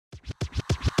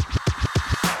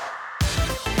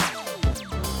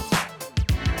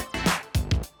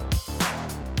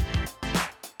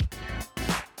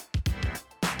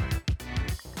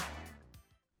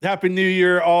Happy New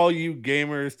Year, all you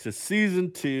gamers, to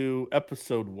season 2,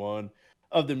 episode 1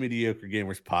 of the Mediocre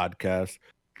Gamers podcast.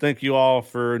 Thank you all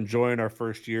for enjoying our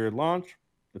first year launch.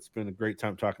 It's been a great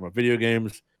time talking about video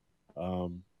games.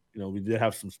 We did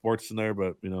have some sports in there,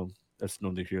 but that's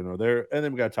neither here nor there. And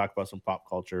then we got to talk about some pop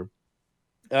culture.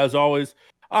 As always,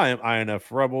 I am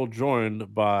INF Rebel,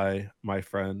 joined by my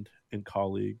friend and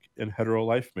colleague and hetero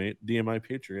life mate, DMI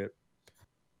Patriot.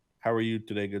 How are you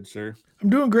today, good sir?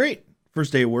 I'm doing great.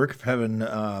 First day of work, having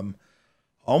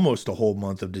almost a whole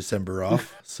month of December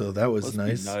off, so that was Must be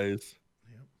nice. nice.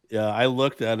 Yeah, I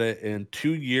looked at it. In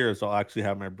 2 years, I'll actually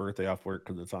have my birthday off work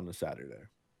because it's on a Saturday.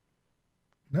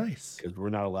 Nice. Because we're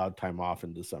not allowed time off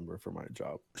in December for my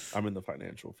job. I'm in the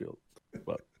financial field.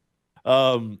 But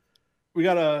um, we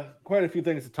got quite a few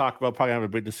things to talk about. Probably have a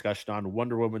big discussion on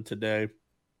Wonder Woman today.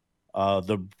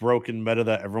 The broken meta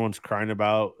that everyone's crying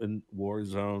about in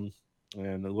Warzone,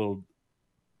 and a little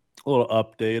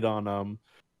update on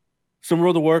some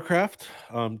World of Warcraft.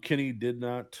 Kenny did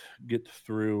not get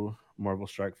through Marvel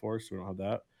Strike Force, so we don't have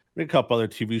that. A couple other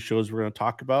TV shows we're going to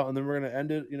talk about, and then we're going to end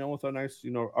it, with a nice,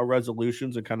 our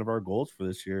resolutions and kind of our goals for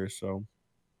this year. So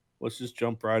let's just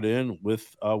jump right in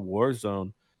with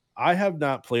Warzone. I have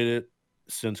not played it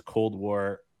since Cold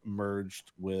War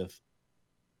merged with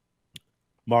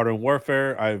Modern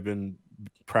Warfare. I've been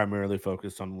primarily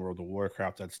focused on World of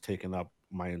Warcraft. That's taken up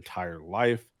my entire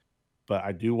life, but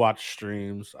I do watch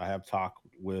streams. I have talked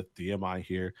with DMI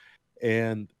here,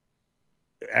 and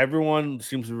everyone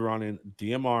seems to be running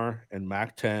DMR and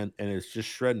Mac 10, and it's just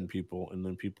shredding people, and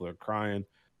then people are crying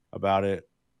about it.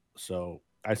 So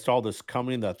I saw this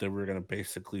coming, that they were going to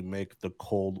basically make the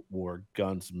Cold War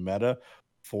guns meta,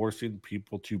 forcing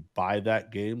people to buy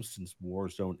that game since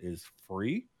Warzone is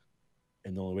free,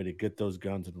 and the only way to get those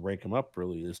guns and rank them up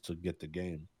really is to get the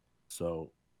game.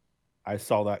 So I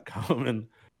saw that coming.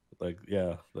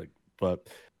 But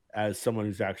as someone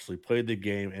who's actually played the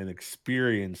game and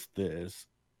experienced this,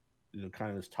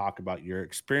 kind of just talk about your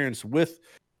experience with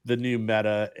the new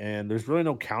meta. And there's really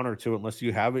no counter to it unless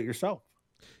you have it yourself.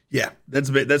 Yeah, that's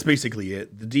basically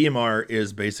it. The DMR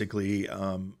is basically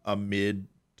a mid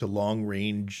to long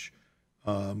range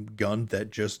gun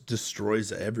that just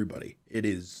destroys everybody. It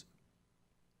is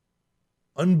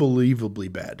unbelievably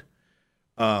bad.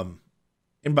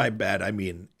 And by bad, I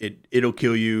mean it'll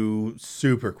kill you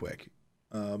super quick.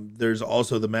 There's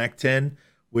also the Mac 10,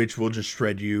 which will just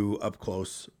shred you up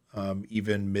close,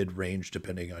 even mid range,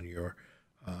 depending on your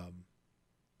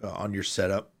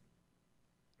setup.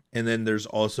 And then there's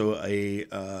also a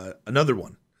another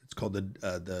one. It's called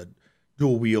the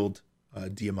dual wield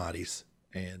Diamatis,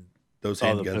 and those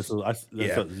Oh, the handguns. pistol. That's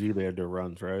Yeah, what Zlander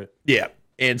runs, right? yeah.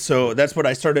 And so that's what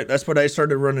I started. That's what I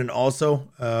started running. Also,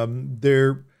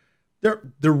 they're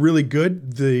really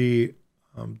good. The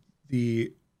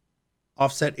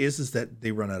offset is that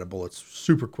they run out of bullets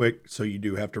super quick, so you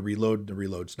do have to reload. The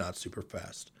reload's not super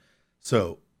fast,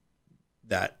 so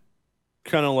that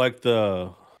Kind of like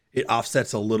the it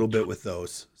offsets a little bit with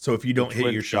those. So if you don't hit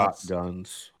twin your shots,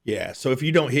 shotguns. yeah. So if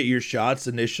you don't hit your shots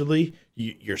initially,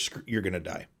 you're gonna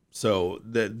die. So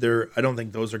I don't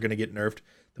think those are gonna get nerfed.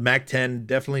 The Mac 10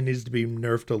 definitely needs to be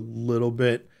nerfed a little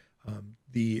bit.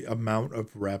 The amount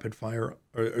of rapid fire,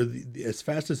 as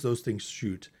fast as those things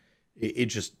shoot, it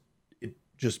just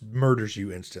murders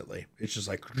you instantly. It's just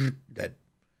like dead.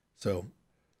 So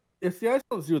It's the ice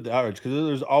don't do with the average, because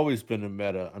there's always been a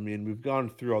meta. I mean, we've gone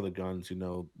through all the guns.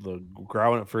 The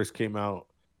Grau when it first came out,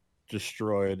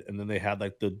 destroyed, and then they had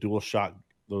like the dual shot,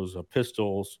 those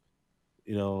pistols,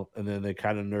 and then they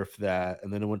kind of nerfed that,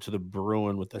 and then it went to the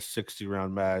Bruin with the 60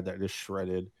 round mag that just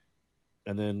shredded,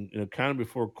 and then kind of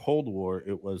before Cold War,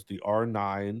 it was the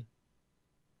R9,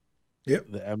 yep,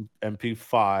 the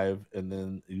MP5, and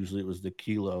then usually it was the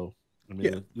Kilo. I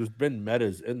mean, yeah. there's been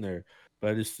metas in there,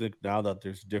 but I just think now that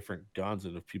there's different guns,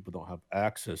 and if people don't have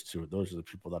access to it, those are the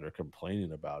people that are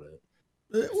complaining about it,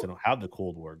 because they don't have the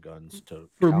Cold War guns to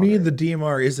For me, counter the it.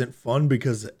 DMR isn't fun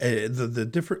because the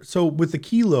different. So with the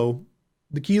Kilo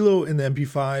and the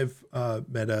MP5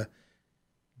 meta,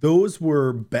 those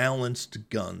were balanced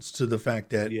guns to the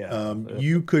fact that Yeah,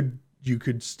 you could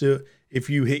still, if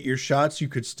you hit your shots, you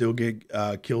could still get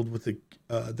killed with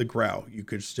the Grau. You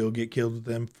could still get killed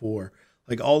with M4.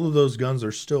 Like all of those guns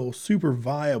are still super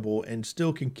viable and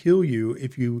still can kill you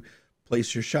if you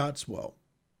place your shots well.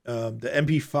 The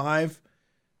MP5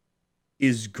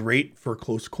 is great for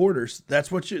close quarters.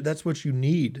 That's what you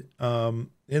need. And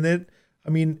then I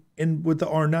mean, and with the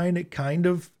R9, it kind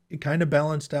of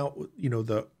balanced out.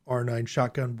 The R9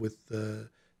 shotgun with the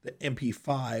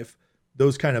MP5.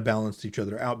 Those kind of balanced each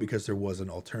other out because there was an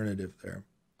alternative there.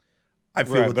 I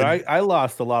feel right. with But the I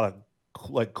lost a lot of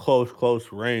like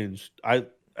close range. I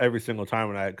every single time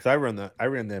when because I ran the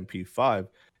MP5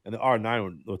 and the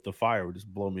R9 with the fire would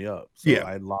just blow me up. So Yeah,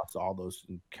 I lost all those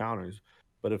encounters.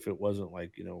 But if it wasn't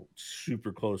like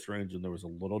super close range and there was a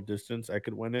little distance, I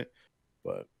could win it.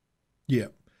 But yeah.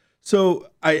 So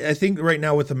I think right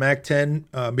now with the Mac 10,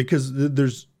 because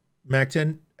there's Mac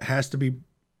 10 has to be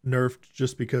nerfed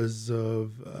just because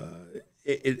of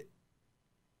it.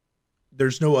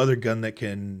 There's no other gun that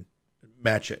can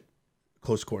match it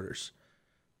close quarters.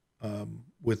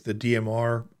 With the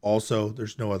DMR, also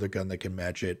there's no other gun that can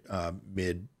match it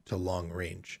mid to long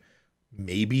range.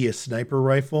 Maybe a sniper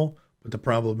rifle, but the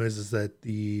problem is that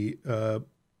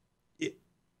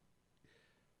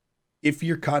if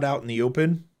you're caught out in the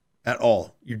open at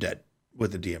all, you're dead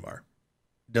with the DMR.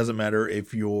 It doesn't matter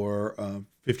if you're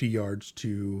 50 yards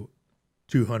to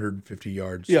 250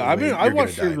 yards yeah, I away, mean, I you're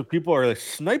watched gonna die. sure people are like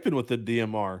sniping with the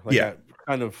DMR, like Yeah, at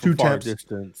kind of two far taps,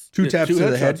 distance. two Yeah, taps two to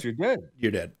the headshots, head, you're dead.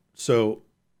 you're dead. So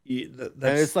And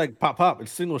that's it's like pop, pop.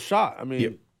 It's single shot. I yep,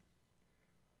 mean,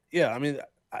 yeah, I mean,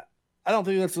 I don't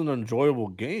think that's an enjoyable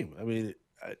game. I mean,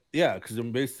 yeah, because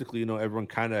then basically, everyone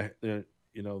kind of,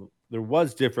 there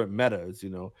was different metas.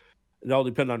 It all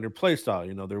depended on your play style.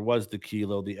 There was the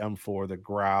Kilo, the M4, the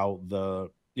Grau,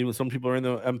 even some people are in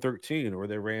the M13 or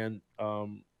they ran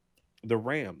the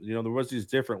Ram. There was these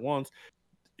different ones.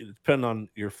 It depending on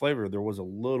your flavor, there was a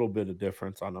little bit of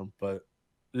difference on them, but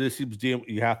this seems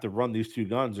you have to run these two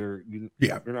guns or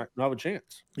yeah, you're not gonna have a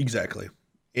chance. exactly.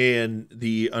 And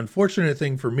the unfortunate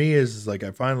thing for me is like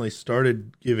I finally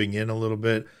started giving in a little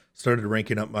bit, started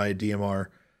ranking up my DMR,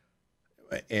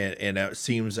 and it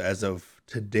seems as of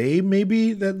today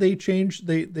maybe that they changed,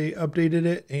 they updated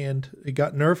it and it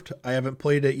got nerfed. I haven't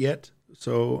played it yet,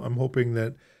 so I'm hoping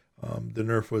that the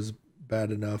nerf was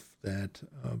bad enough that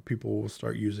people will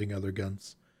start using other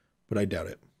guns, but I doubt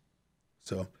it.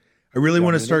 So I really Yeah,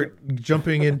 I want to mean, they're start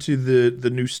jumping into the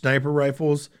new sniper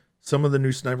rifles. Some of the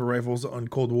new sniper rifles on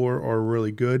Cold War are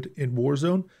really good in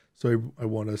Warzone, so I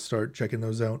want to start checking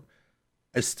those out.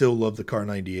 I still love the Car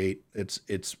 98. It's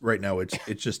right now it's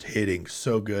just hitting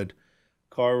so good.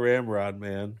 car ramrod,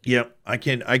 man. Yep, I'm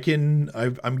getting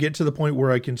to the point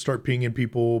where I can start pinging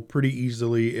people pretty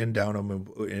easily and down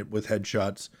them with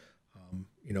headshots.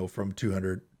 From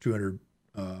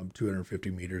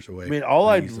 250 meters I away mean, all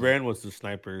I pretty easily. ran was the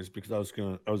snipers because I was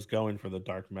going for the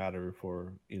dark matter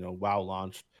before WoW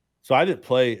launched. So I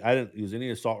didn't use any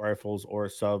assault rifles or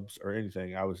subs or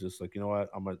anything. I was just like, you know what,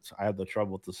 I had the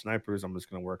trouble with the snipers. I'm just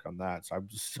gonna work on that. So I'm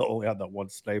just still only had that one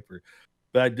sniper,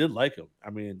 but I did like him. I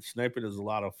mean, sniping is a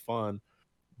lot of fun,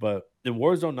 but in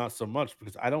Warzone not so much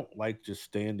because I don't like just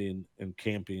standing and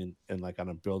camping and like on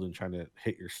a building trying to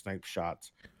hit your snipe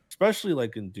shots, especially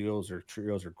like in duos or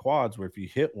trios or quads where if you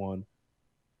hit one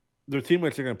their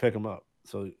teammates are going to pick them up.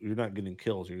 So you're not getting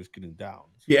kills; you're just getting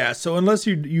downs. Yeah, so unless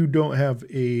you don't have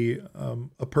a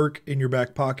perk in your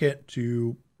back pocket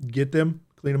to get them,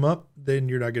 clean them up, then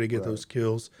you're not going to get Right. those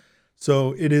kills.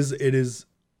 So it is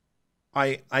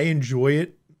I enjoy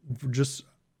it for just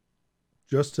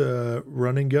a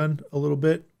running gun a little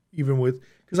bit, even with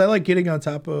because I like getting on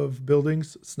top of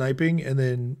buildings, sniping, and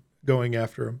then going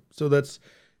after them. So that's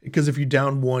because if you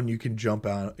down one, you can jump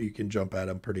at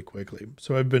them pretty quickly.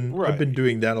 So I've been Right.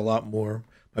 doing that a lot more.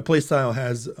 My play style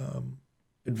has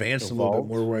advanced a little bit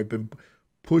more, Evolved. where I've been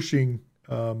pushing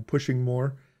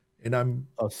more, and I'm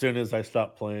As soon as I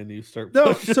stop playing, you start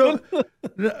no pushing. so,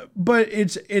 but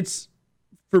it's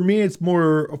for me, it's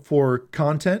more for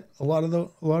content a lot of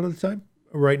the time.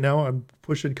 Right now, I'm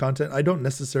pushing content. I don't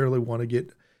necessarily want to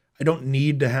get. I don't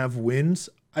need to have wins.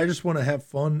 I just want to have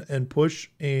fun and push.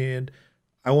 And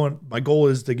my goal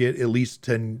is to get at least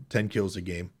 10 kills a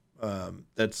game.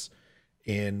 That's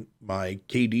and my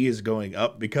KD is going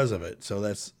up because of it. So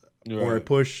that's the more I Right.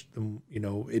 push, I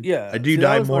Yeah. do See, that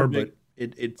die was my more, big. but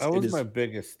it That was my is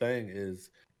biggest thing.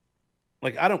 Is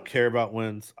like I don't care about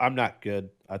wins. I'm not good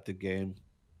at the game.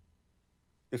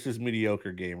 This is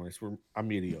mediocre gamers. I'm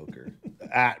mediocre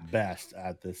at best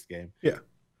at this game. yeah.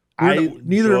 I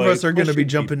Neither of enjoy us are going to be pushing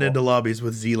jumping people. into lobbies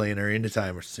with Z Laner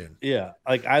anytime soon. Yeah,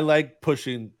 like I like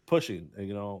pushing,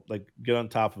 like get on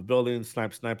top of buildings,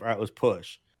 snipe. All right, let's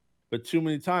push. But too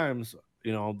many times,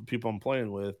 the people I'm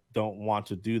playing with don't want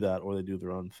to do that, or they do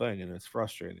their own thing, and it's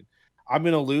frustrating. I'm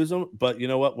gonna lose them, but you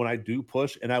know what? When I do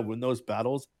push and I win those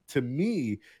battles, to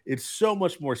me, it's so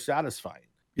much more satisfying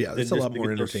Yeah, than it's a just lot to more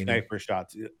get those entertaining. sniper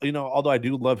shots. Although I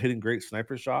do love hitting great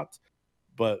sniper shots,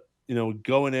 but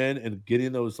going in and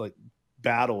getting those like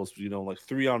battles, like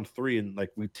 3 on 3 and like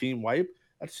we team wipe,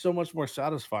 that's so much more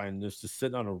satisfying than just to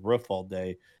sit on a roof all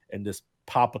day and just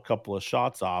pop a couple of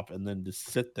shots off and then just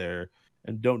sit there.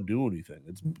 and don't do anything.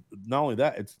 It's not only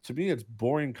that, it's to me, it's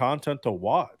boring content to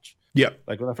watch. Yeah.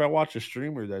 Like if I watch a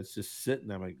streamer that's just sitting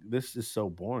there, I'm like, this is so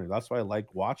boring. That's why I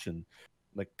like watching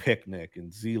like Picnic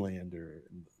and Zlander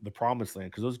and the Promised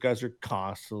Land, because those guys are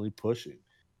constantly pushing.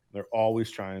 They're always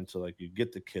trying to like you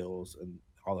get the kills and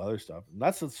all the other stuff, and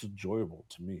that's what's enjoyable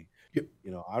to me. Yep.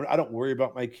 You know, I don't worry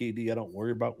about my KD. I don't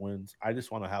worry about wins. I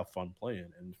just want to have fun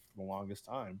playing. And for the longest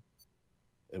time,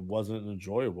 it wasn't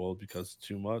enjoyable because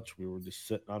too much. We were just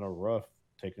sitting on a roof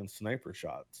taking sniper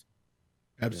shots.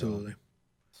 You know, Absolutely.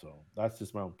 so that's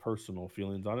just my own personal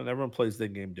feelings on it. Everyone plays the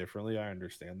game differently. I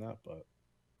understand that, but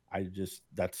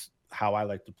that's how I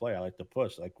like to play. I like to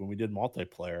push. Like when we did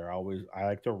multiplayer, I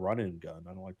like to run and gun.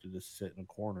 I don't like to just sit in a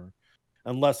corner.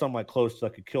 Unless I'm like close to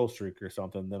like a kill streak or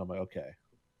something, then I'm like, okay,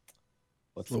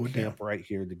 let's Slow it down. camp right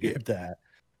here to Yeah. get that.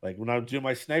 Like when I was doing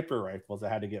my sniper rifles, I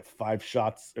had to get 5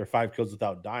 shots or 5 kills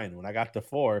without dying. When I got to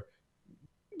 4,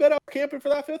 bet I was camping for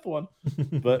that 5th one.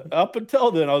 But up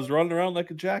until then, I was running around like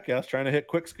a jackass trying to hit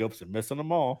quick scopes and missing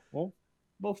them all. Well,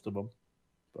 most of them.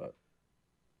 But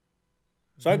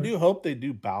so I do hope they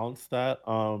do balance that.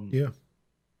 Yeah.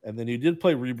 And then you did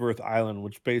play Rebirth Island,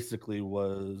 which basically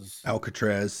was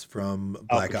Alcatraz from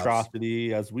Black Ops.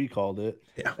 Alcatrocity, as we called it.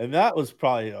 Yeah. And that was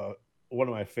probably one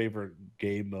of my favorite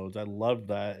game modes. I loved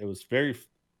that. It was very. The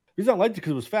reason I liked it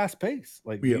because it was fast paced.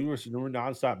 Like Yeah. you were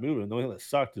nonstop moving. The only thing that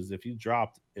sucked is if you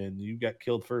dropped and you got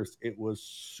killed first, it was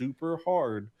super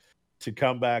hard to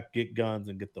come back, get guns,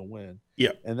 and get the win.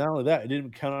 Yeah. And not only that, it didn't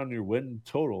even count on your win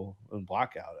total in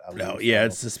Blackout. No, yeah,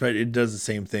 it does the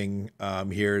same thing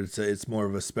here. It's more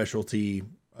of a specialty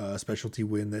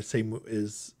win. The same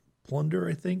as Plunder,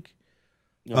 I think.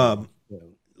 Yeah.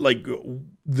 Like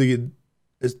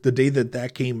the day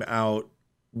that came out,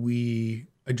 I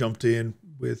jumped in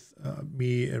with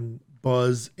me and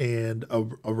Buzz and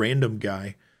a random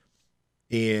guy,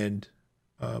 and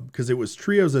because it was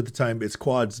trios at the time, it's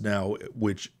quads now,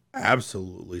 which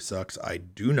absolutely sucks. I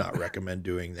do not recommend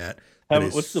doing that.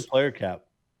 What's the player cap?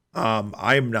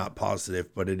 I'm not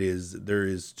positive, but there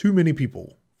is too many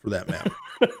people for that map.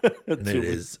 And it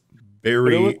is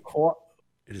very it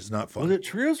is not fun. Was it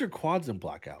trios or quads in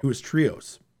Blackout? It was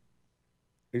trios.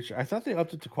 I thought they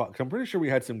upped it to quads. I'm pretty sure we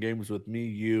had some games with me,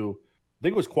 you. I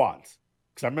think it was quads.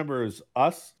 Because I remember it was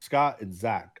us, Scott, and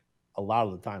Zach a lot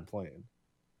of the time playing.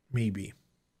 Maybe.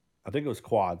 I think it was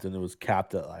quads, and it was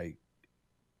capped at like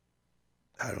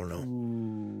I don't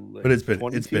know. Like but it's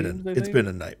been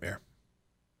a nightmare.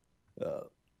 Is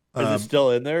it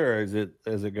still in there, or is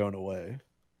it going away?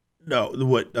 No,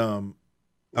 what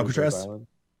Alcatraz?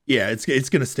 Yeah, it's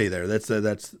gonna stay there. That's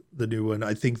the new one.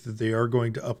 I think that they are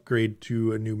going to upgrade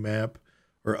to a new map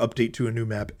or update to a new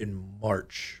map in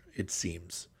March. It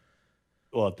seems.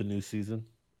 Well, at the new season.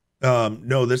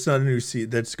 No, that's not a new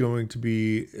season. That's going to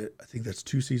be. I think that's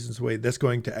 2 seasons away. That's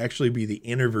going to actually be the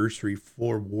anniversary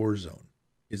for Warzone.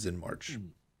 Is in March.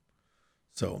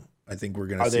 So I think we're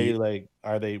gonna see.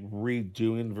 Are they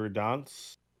redoing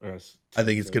Verdansk? I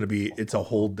think it's a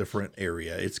whole different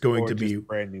area. It's going to be a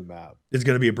brand new map. It's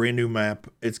going to be a brand new map.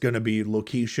 It's going to be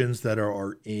locations that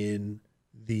are in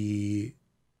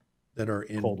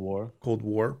Cold War. Cold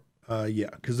War. Yeah,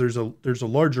 because there's a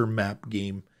larger map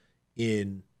game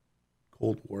in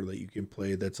Cold War that you can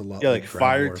play. That's a lot like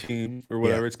Fire Team or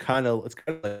whatever. Yeah. It's kind of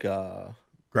like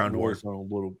Ground War. A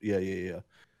little. Yeah.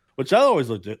 Which I always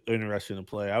looked interesting to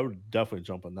play. I would definitely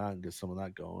jump on that and get some of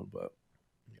that going. But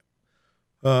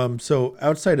so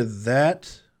outside of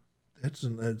that, that's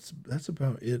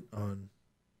about it on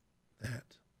that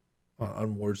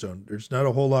on Warzone. There's not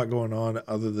a whole lot going on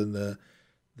other than the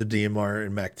DMR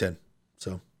and MAC-10.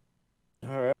 So,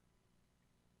 all right.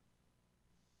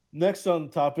 Next on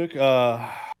the topic,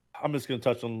 I'm just going to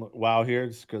touch on WoW here,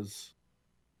 just because.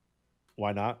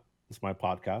 Why not? It's my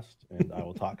podcast, and I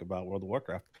will talk about World of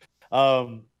Warcraft.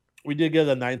 We did get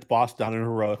the 9th boss down in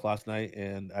Heroic last night,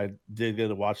 and I did get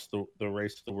to watch the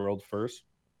Race to the World first,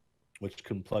 which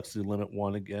Complexity Limit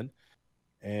 1 again.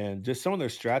 And just some of their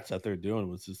strats that they're doing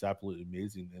was just absolutely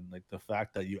amazing. And like the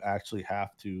fact that you actually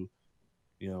have to,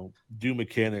 do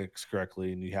mechanics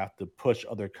correctly, and you have to push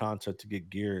other content to get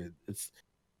gear. It's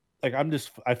like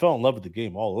I fell in love with the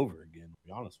game all over again, to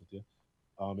be honest with you.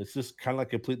 It's just kind of like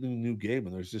a completely new game,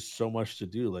 and there's just so much to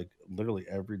do. Like literally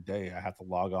every day, I have to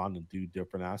log on and do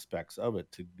different aspects of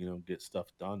it to get stuff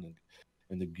done,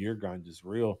 and the gear grind is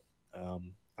real.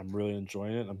 I'm really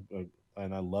enjoying it.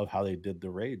 And I love how they did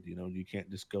the raid. You can't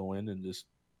just go in and just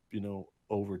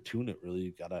over tune it. Really,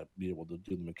 you gotta be able to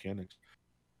do the mechanics.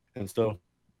 And so,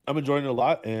 I'm enjoying it a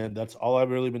lot, and that's all I've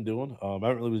really been doing. I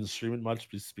haven't really been streaming much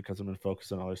just because I've been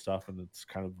focused on other stuff, and it's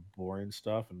kind of boring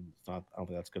stuff, and it's not. I don't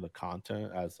think that's good of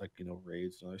content as like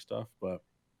raids and other stuff. But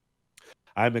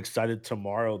I'm excited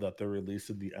tomorrow that they're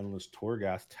releasing the Endless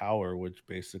Torghast Tower, which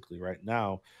basically right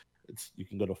now, it's you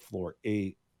can go to floor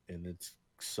 8, and it's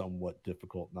somewhat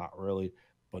difficult, not really,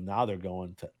 but now they're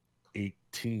going to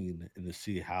 18, and to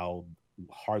see how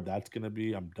hard that's going to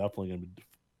be, I'm definitely going to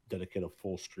dedicate a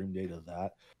full stream day to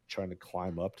that, trying to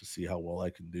climb up to see how well I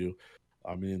can do.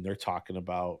 I mean, they're talking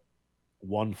about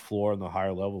one floor in the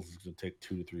higher levels is going to take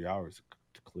 2 to 3 hours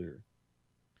to clear.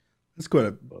 That's quite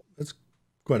a But that's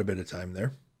quite a bit of time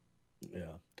there.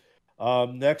 yeah.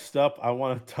 Next up, I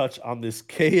want to touch on this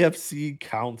KFC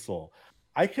council.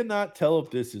 I cannot tell if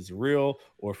this is real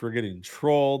or if we're getting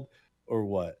trolled or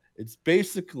what. It's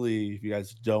basically, if you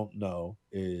guys don't know,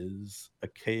 is a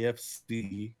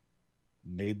KFC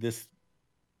made this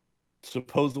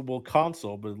supposable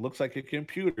console, but it looks like a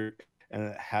computer and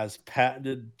it has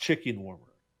patented chicken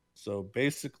warmer. So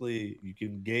basically, you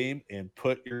can game and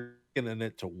put your chicken in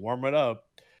it to warm it up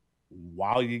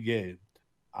while you game.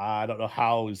 I don't know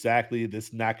how exactly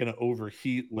this not going to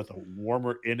overheat with a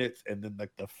warmer in it, and then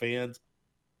like the fans.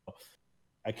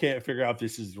 I can't figure out if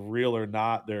this is real or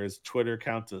not. There's Twitter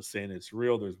accounts saying it's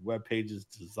real. There's web pages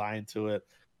designed to it.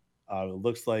 It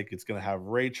looks like it's going to have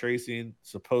ray tracing,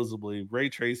 supposedly ray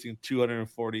tracing,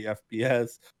 240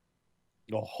 FPS,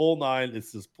 the whole nine.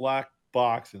 It's this black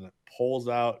box, and it pulls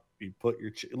out. You put your.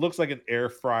 It looks like an air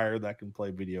fryer that can play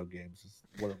video games.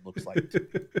 Is what it looks like to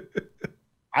me.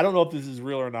 I don't know if this is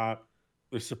real or not.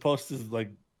 There's supposed to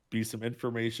like be some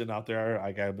information out there.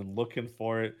 Like I've been looking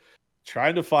for it,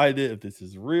 trying to find it. If this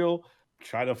is real,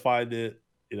 trying to find it.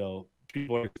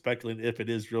 People are speculating if it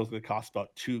is real, it's going to cost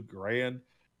about $2,000.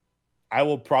 I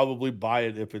will probably buy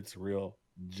it if it's real,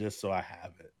 just so I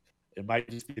have it. It might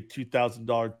just be a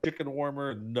 $2,000 chicken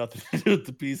warmer, nothing to do with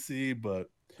the PC, but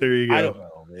There you I go. don't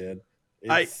know, man.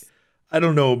 I It's I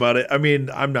don't know about it. I mean,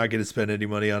 I'm not going to spend any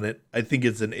money on it. I think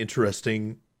it's an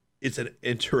interesting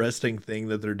thing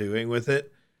that they're doing with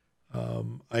it.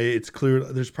 It's clear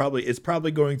it's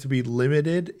probably going to be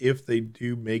limited if they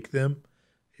do make them.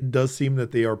 It does seem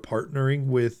that they are partnering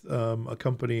with a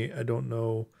company. I don't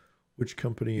know which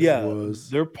company it Yeah, was.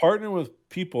 they're partnering with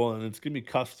people, and it's gonna be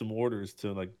custom orders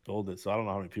to like build it. So I don't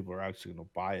know how many people are actually gonna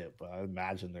buy it, but I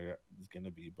imagine there is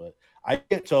gonna be. But I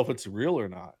can't tell if it's real or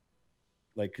not.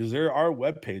 Like, because there are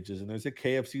web pages, and there's a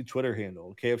KFC Twitter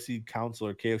handle, KFC Council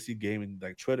or KFC Gaming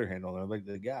like Twitter handle. And I'm like,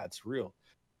 yeah, it's real.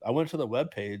 I went to the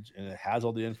web page and it has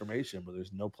all the information, but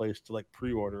there's no place to like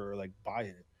pre-order or like buy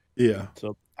it. Yeah,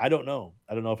 So I don't know.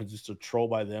 I don't know if it's just a troll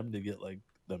by them to get like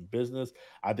them business.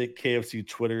 I think KFC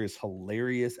Twitter is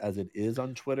hilarious as it is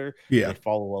on Twitter. yeah. They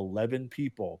follow 11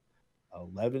 people,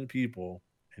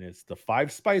 and it's the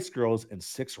 5 Spice Girls and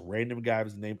 6 random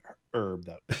guys named Herb.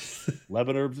 That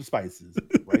 11 herbs and spices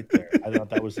right there. I thought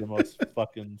that was the most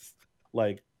fucking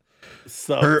like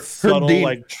Herb subtle Dean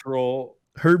like troll.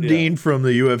 Herb Yeah, Dean from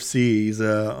the UFC. He's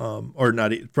a or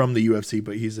not from the UFC,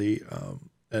 but he's a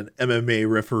an MMA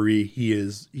referee. He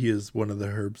is one of the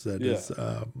herbs yeah.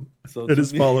 So that to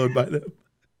is me, followed by them.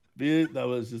 that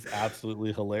was just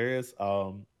absolutely hilarious.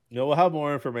 We'll have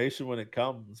more information when it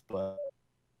comes, but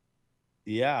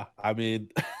yeah, I mean,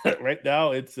 right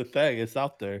now it's a thing. It's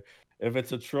out there. If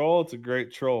it's a troll, it's a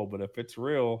great troll. But if it's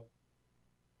real,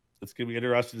 it's gonna be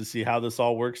interesting to see how this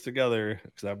all works together.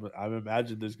 Because I'm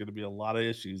imagining there's gonna be a lot of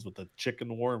issues with the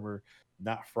chicken warmer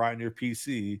not frying your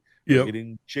PC or Yep.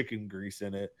 getting chicken grease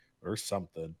in it or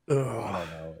something. I Ugh. don't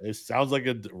know. It sounds like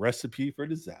a recipe for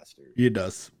disaster. It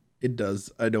does. It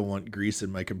does. I don't want grease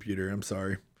in my computer. I'm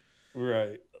sorry.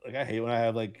 Right. Like I hate when I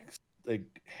have like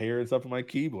hair and stuff on my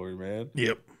keyboard, man.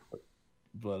 Yep.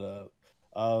 But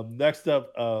next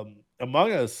up,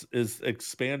 Among Us is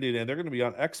expanding, and they're going to be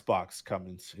on Xbox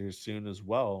coming here soon as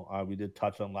well. We did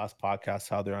touch on last podcast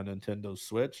how they're on Nintendo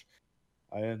Switch,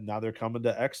 and now they're coming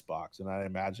to Xbox. And I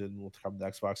imagine will come to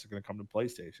Xbox. They're going to come to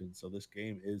PlayStation. So this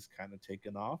game is kind of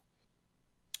taking off.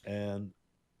 And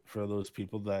for those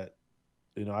people that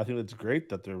I think it's great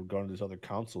that they're going to these other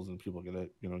consoles and people get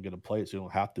to play it, so you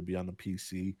don't have to be on the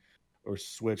PC or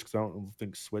Switch. Because I don't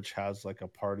think Switch has like a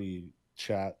party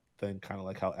chat thing, kind of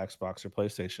like how Xbox or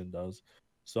PlayStation does.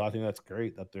 So I think that's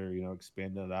great that they're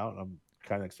expanding it out. I'm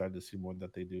kind of excited to see more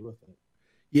that they do with it.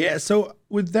 Yeah. So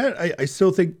with that, I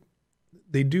still think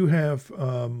they do have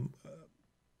with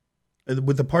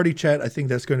the party chat. I think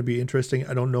that's going to be interesting.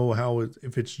 I don't know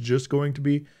if it's just going to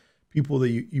be people that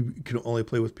you can only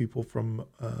play with people from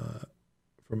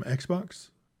Xbox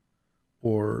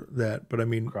or that. But I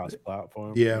mean, Cross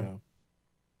platform, yeah. yeah.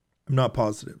 I'm not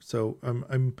positive. So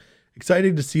I'm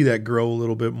excited to see that grow a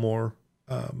little bit more.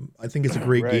 I think it's a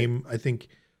great Right. game. I think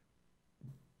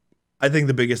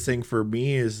the biggest thing for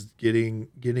me is getting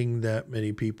that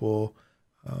many people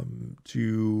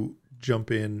to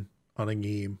jump in on a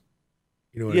game.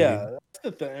 You know what I Yeah, mean? that's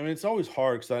the thing. I mean, it's always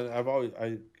hard because I've always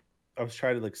I was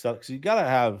trying to like sell because you gotta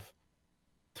have.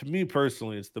 To me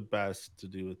personally, it's the best to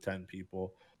do with 10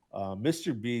 people.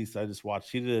 Mr. Beast, I just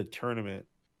watched. He did a tournament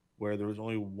where there was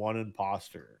only one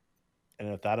imposter, and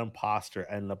if that imposter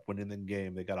ended up winning the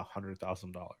game, they got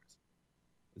 $100,000.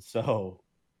 So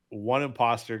one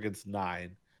imposter against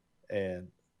nine, and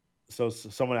so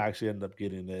someone actually ended up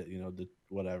getting it. You know, the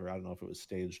whatever. I don't know if it was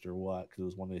staged or what, because it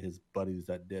was one of his buddies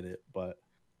that did it. But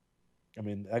I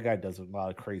mean, that guy does a lot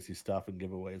of crazy stuff and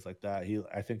giveaways like that.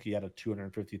 I think he had a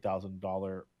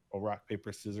 $250,000 rock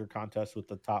paper scissors contest with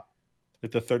the top,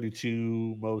 like the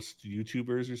 32 most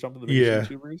YouTubers or something, the biggest Yeah.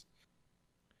 YouTubers.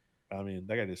 I mean,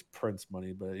 that guy just prints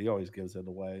money, but he always gives it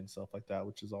away and stuff like that,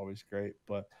 which is always great.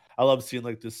 But I love seeing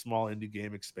like this small indie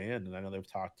game expand, and I know they've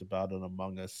talked about an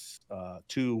Among Us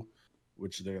 2,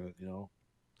 which they're gonna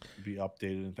be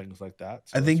updated and things like that.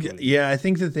 I So that's think really neat. yeah, I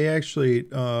think that they actually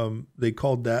they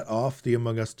called that off the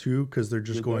Among Us 2 because they're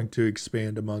just Did they? going to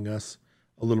expand Among Us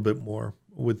a little bit more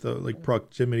with the like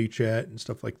proximity chat and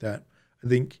stuff like that. I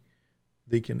think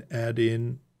they can add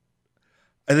in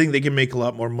I think they can make a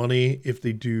lot more money if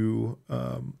they do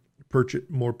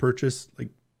purchase like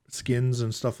skins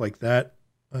and stuff like that,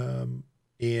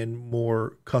 and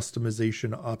more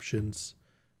customization options.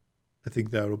 I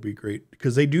think that'll be great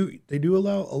because they do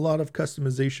allow a lot of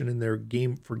customization in their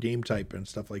game for game type and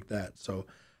stuff like that. So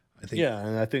I think Yeah,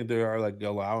 and I think they are like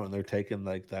allowing they're taking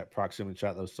like that proximity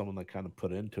chat that was someone that kind of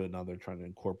put into it. Now they're trying to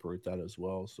incorporate that as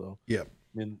well. So yeah,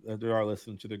 I mean, they are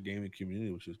listening to their gaming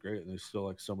community, which is great. And there's still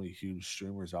like so many huge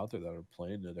streamers out there that are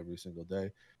playing it every single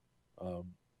day. Um,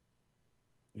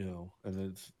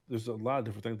 and there's a lot of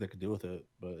different things they could do with it.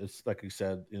 But it's like you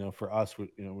said, for us, we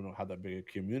don't have that big of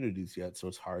communities yet, so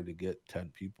it's hard to get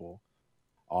 10 people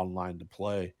online to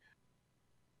play.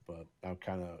 But I'm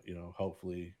kind of,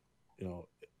 hopefully, you know,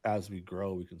 as we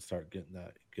grow, we can start getting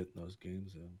those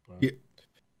games in. But yeah,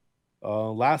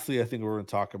 lastly, I think we're going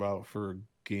to talk about for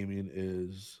gaming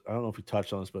is I don't know if we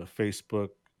touched on this, but Facebook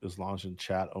is launching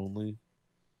chat only.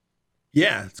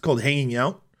 yeah. It's called hanging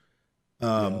out.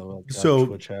 Yeah, like how So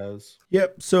Twitch has.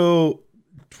 yep. So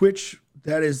Twitch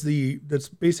that's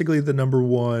basically the number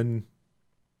one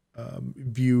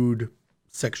viewed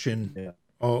section Yeah.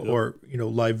 Yep. or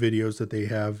live videos that they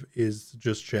have is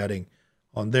just chatting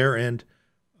on their end,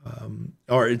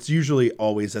 or it's usually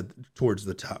always towards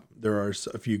the top. There are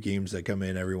a few games that come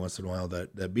in every once in a while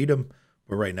that beat them,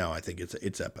 but right now I think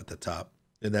it's up at the top,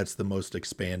 and that's the most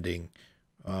expanding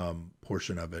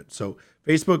portion of it. So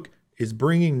Facebook is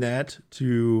bringing that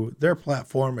to their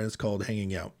platform, and it's called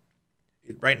Hanging Out.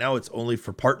 Right now, it's only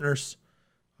for partners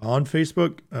on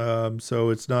Facebook, so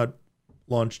it's not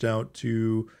launched out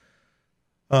to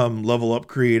level up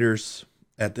creators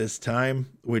at this time,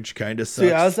 which kind of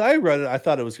See, sucks. as I read it, I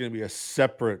thought it was going to be a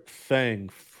separate thing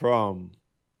from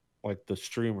like the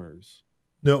streamers.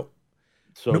 No,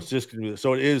 So no, it's just going to be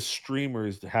so it is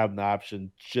streamers to have an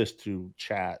option just to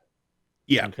chat.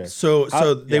 yeah. Okay. So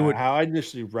they Yeah, would how I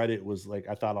initially read it was like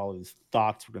I thought all these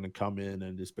thoughts were going to come in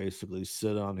and just basically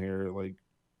sit on here like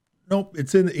nope.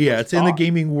 those It's in the thoughts.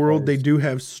 gaming But world. They it's do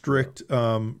have yeah. strict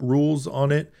rules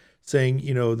on it, saying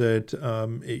that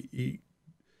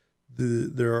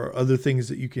there are other things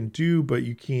that you can do, but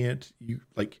you can't. You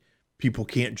like people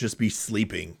can't just be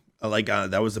sleeping.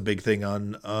 That was a big thing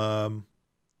on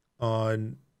on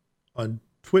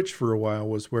Twitch for a while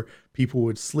was where people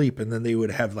would sleep and then they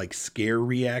would have like scare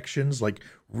reactions, like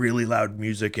really loud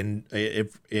music and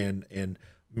if and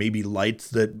maybe lights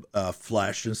that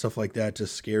flashed and stuff like that to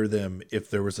scare them if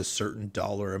there was a certain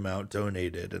dollar amount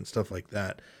donated and stuff like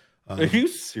that. Are Um, you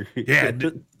serious? yeah,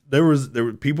 there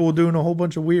were people doing a whole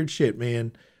bunch of weird shit,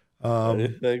 man.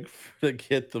 Um, Like to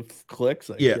get the clicks,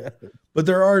 I yeah, guess. but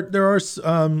there are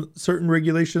certain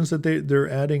regulations that they're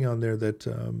adding on there that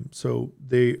so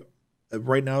they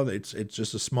right now it's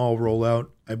just a small rollout.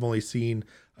 I've only seen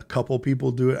a couple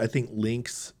people do it. I think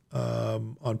Links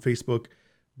on Facebook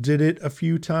did it a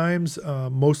few times,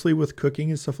 mostly with cooking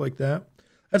and stuff like that.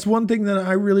 That's one thing that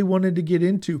I really wanted to get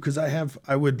into because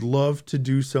I would love to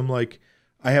do some like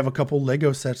I have a couple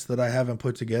Lego sets that I haven't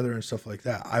put together and stuff like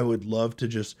that. I would love to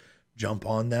just jump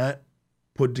on that,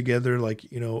 put together like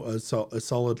a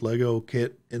solid Lego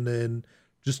kit, and then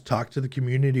just talk to the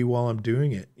community while I'm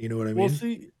doing it. You know what I Well, mean?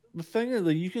 see, the thing is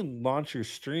that you can launch your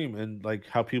stream and like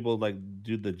how people like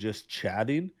do the just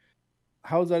chatting.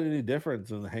 How is that any different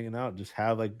than hanging out? Just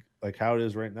have like like how it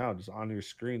is right now, just on your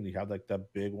screen. You have like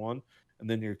that big one, and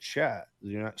then your chat.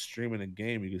 You're not streaming a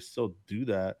game. You can still do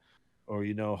that, or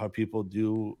you know how people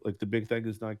do. Like the big thing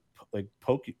is like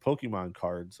Pokemon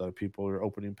cards that people are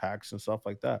opening packs and stuff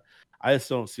like that. I just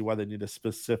don't see why they need a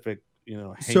specific, you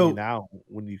know, hanging So out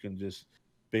when you can just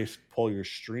basically pull your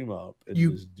stream up and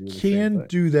you just do the same can thing.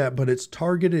 do that, but it's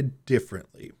targeted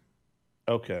differently.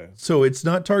 Okay. So it's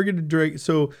not targeted direct.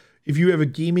 So if you have a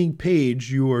gaming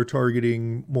page, you are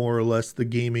targeting more or less the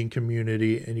gaming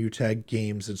community, and you tag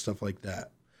games and stuff like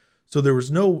that. So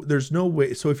there's no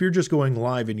way. So if you're just going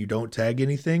live and you don't tag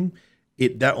anything,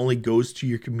 that only goes to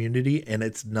your community, and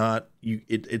it's not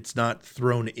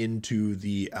thrown into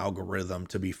the algorithm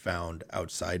to be found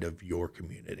outside of your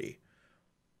community.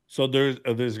 So there's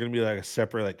gonna be like a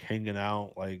separate like hanging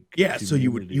out like Yeah, so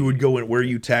you would community. go in where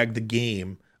you tag the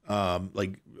game,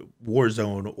 like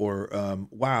Warzone or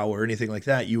WoW or anything like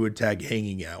that. You would tag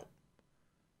hanging out.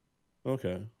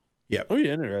 Okay. Yeah. Oh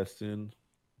yeah, interesting.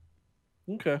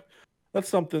 Okay. That's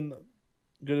something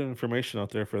good information out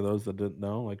there for those that didn't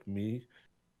know, like me.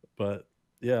 But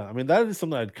yeah, I mean that is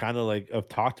something I'd kind of like have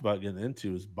talked about getting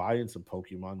into is buying some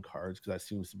Pokemon cards because that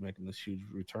seems to be making this huge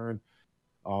return.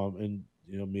 And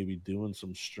you know maybe doing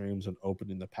some streams and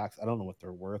opening the packs. I don't know what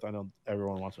they're worth. I know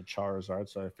everyone wants a Charizard,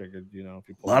 so I figured you know if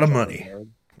you A pull lot a of money.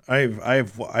 Charizard,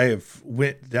 I've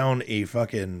went down a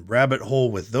fucking rabbit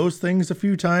hole with those things a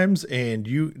few times,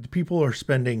 and people are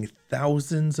spending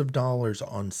thousands of dollars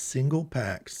on single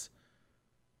packs.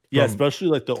 yeah, especially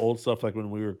like the old stuff, like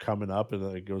when we were coming up,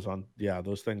 and it goes on. Yeah,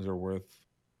 those things are worth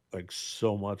like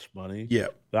so much money. Yeah.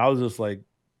 That was just like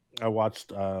I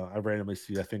watched. I randomly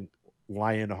see. I think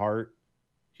Lionheart.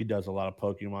 He does a lot of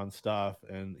Pokemon stuff,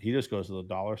 and he just goes to the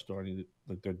dollar store and he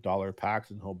like their dollar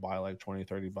packs, and he'll buy like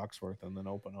 20-30 bucks worth and then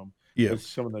open them. Yeah. It's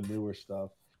some of the newer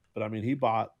stuff, but I mean, he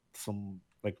bought some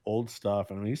like old stuff,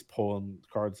 and I mean, he's pulling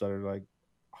cards that are like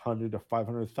 $100,000 to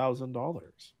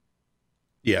 $500,000,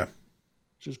 Yeah.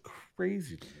 which is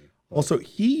crazy to me. But Also,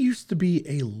 he used to be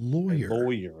a a lawyer,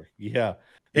 lawyer, yeah.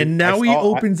 and now he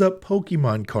opens up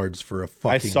Pokemon cards for a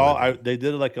fucking living. They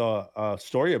did like a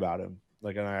story about him,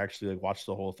 like, and I actually like watched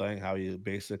the whole thing. How he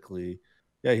basically,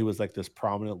 yeah, he was like this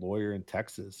prominent lawyer in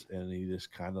Texas, and he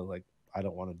just kind of like, I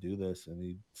don't want to do this, and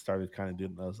he started kind of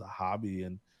doing it as a hobby,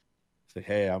 and say,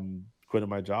 hey, I'm quitting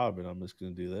my job, and I'm just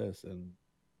going to do this, and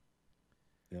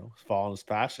you know, follow his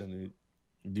passion.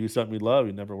 You do something you love,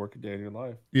 you never work a day in your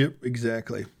life. Yep,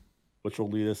 exactly. Which will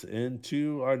lead us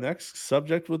into our next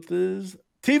subject, with is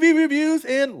TV reviews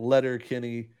and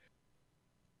Letterkenny.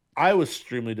 I was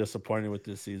extremely disappointed with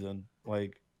this season.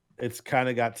 Like, it's kind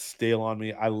of got stale on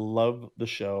me. I love the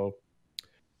show,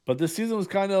 but this season was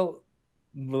kind of,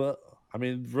 I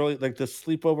mean, really, like the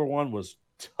sleepover one was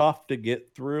tough to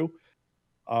get through.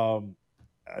 I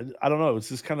don't know. It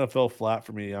just kind of fell flat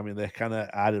for me. I mean, they kind of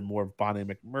added more of Bonnie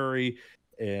McMurray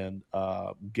and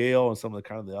Gail, and some of the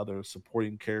kind of the other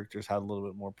supporting characters had a little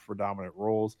bit more predominant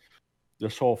roles.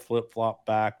 This whole flip flop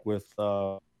back with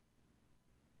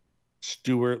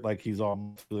Stewart, like he's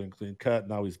all clean cut.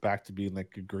 Now he's back to being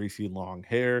like a greasy long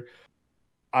hair.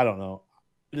 I don't know.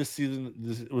 This season,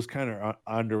 it was kind of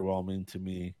underwhelming to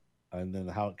me, and then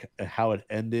how it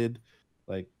ended,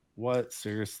 like what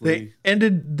seriously?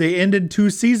 They ended 2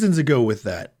 seasons ago with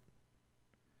that.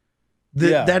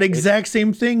 That exact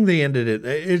same thing they ended it.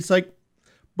 It's like,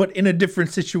 but in a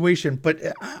different situation. But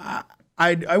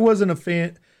I wasn't a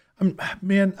fan.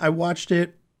 Man, I watched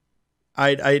it.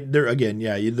 There again,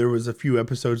 yeah, there was a few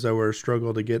episodes that were a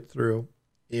struggle to get through,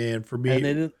 and for me, and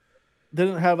they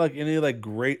didn't have like any like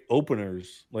great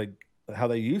openers like how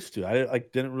they used to. I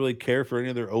like didn't really care for any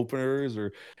of their openers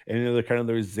or any other kind of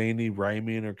their zany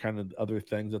rhyming or kind of other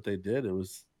things that they did. It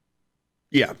was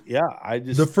yeah. I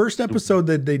just, the first episode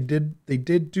that they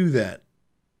did do that.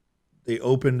 They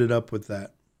opened it up with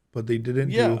that, but they didn't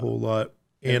do a whole lot.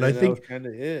 And I think kind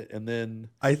of it. And then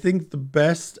I think the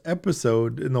best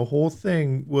episode in the whole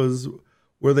thing was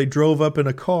where they drove up in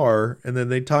a car and then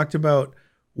they talked about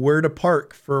where to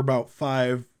park for about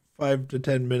 5 to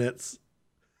 10 minutes.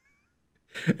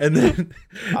 And then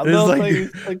I love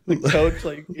like the coach,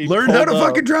 like learn how to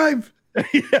fucking drive.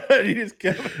 Yeah, he just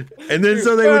kept, and then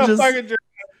so they would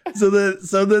just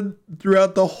so then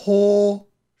throughout the whole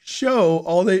show,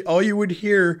 all you would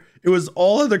hear, it was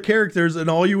all other characters, and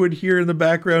all you would hear in the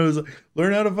background was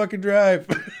learn how to fucking drive.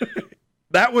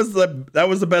 that was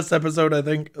the best episode, I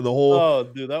think, of the whole. Oh,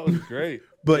 dude, that was great.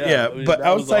 But yeah, I mean, but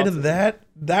outside of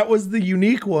that was the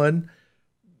unique one,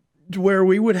 where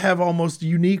we would have almost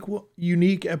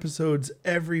unique episodes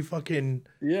every fucking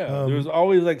there was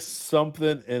always like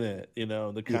something in it, you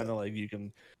know, the kind of like you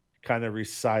can kind of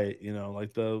recite,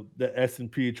 like the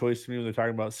S&P choice meme, they're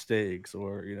talking about steaks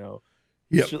or,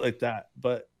 Yep. shit like that.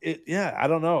 But yeah, I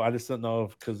don't know. I just don't know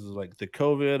if because of like the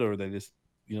COVID or they just,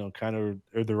 kind of,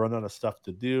 or they're running out of stuff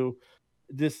to do.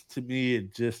 This to me,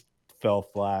 it just fell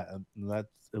flat. And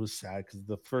it was sad because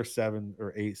the first 7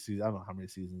 or 8 seasons, I don't know how many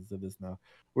seasons it is now,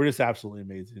 were just absolutely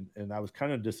amazing. And I was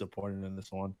kind of disappointed in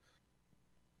this one.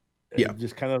 Yeah. It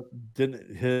just kind of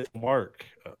didn't hit the mark.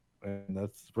 And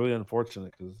that's really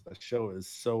unfortunate because that show is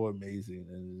so amazing.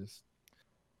 And it just,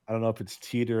 I don't know if it's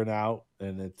teetering out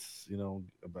and it's,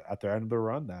 at the end of the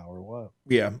run now or what.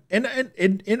 Yeah. And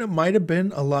it might have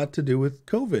been a lot to do with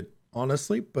COVID,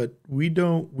 honestly, but we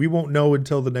won't know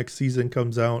until the next season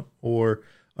comes out or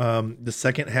the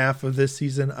second half of this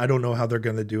season. I don't know how they're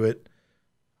going to do it.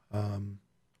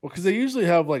 Well, because they usually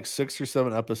have like 6 or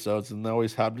 7 episodes, and they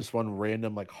always have just one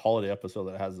random like holiday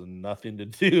episode that has nothing to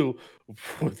do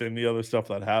with any other stuff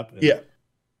that happened. Yeah.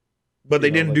 But they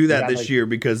didn't like do they that had this like, year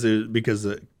because of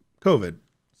COVID.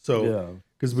 So yeah.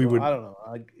 because we So would I don't know.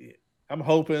 I'm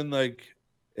hoping like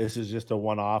this is just a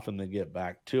one off and they get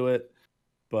back to it.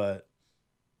 But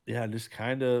yeah, just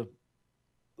kind of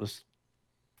was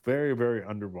very, very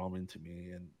underwhelming to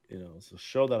me. And it's a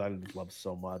show that I just love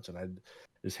so much, and I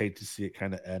just hate to see it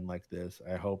kind of end like this.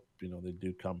 I hope they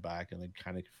do come back and they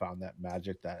kind of found that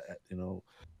magic that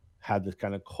had this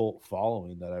kind of cult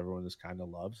following that everyone just kind of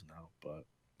loves now. But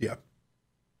yeah.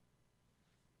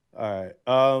 all right,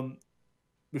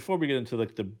 before we get into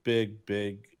like the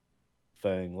big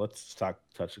thing, let's touch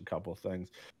a couple of things.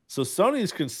 So Sony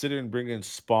is considering bringing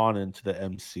Spawn into the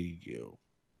MCU.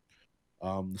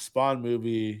 The Spawn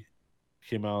movie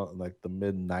came out in like the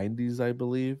mid '90s, I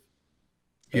believe,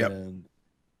 Yep. and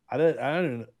I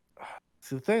didn't.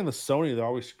 See, the thing with Sony, they're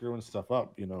always screwing stuff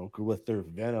up, with their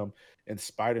Venom and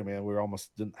Spider Man. We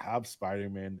almost didn't have Spider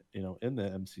Man, in the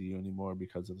MCU anymore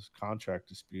because of this contract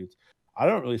disputes. I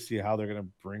don't really see how they're going to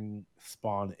bring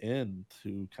Spawn in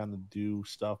to kind of do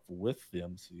stuff with the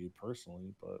MCU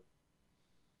personally, but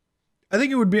I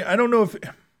think it would be. I don't know if.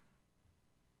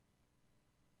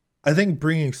 I think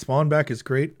bringing Spawn back is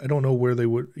great. I don't know where they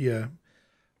would. Yeah.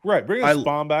 right, bringing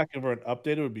Spawn back and for an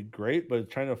update would be great, but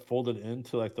trying to fold it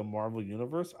into like the Marvel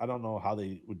universe, I don't know how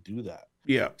they would do that.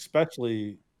 Yeah.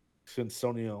 Especially since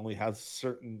Sony only has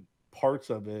certain parts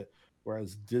of it,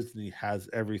 whereas Disney has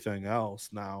everything else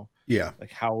now. Yeah.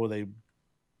 Like, how will they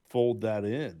fold that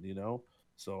in?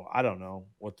 So I don't know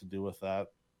what to do with that,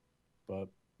 but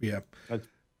yeah.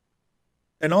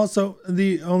 And also,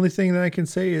 the only thing that I can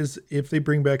say is if they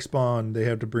bring back Spawn, they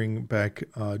have to bring back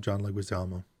John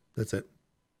Leguizamo. That's it.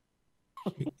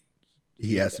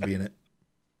 He has to be in it.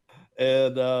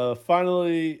 And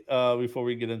finally, before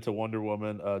we get into Wonder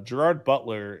Woman, Gerard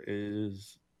Butler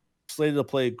is slated to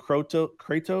play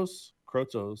Kratos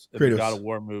in the God of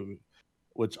War movie,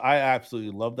 which I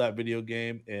absolutely love that video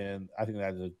game, and I think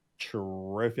that's a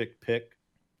terrific pick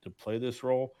to play this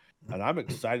role. And I'm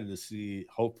excited to see.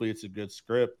 Hopefully, it's a good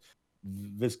script.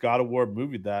 This God of War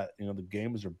movie that the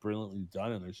games are brilliantly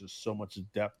done, and there's just so much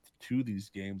depth to these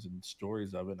games and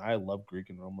stories of it. And I love Greek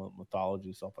and Roman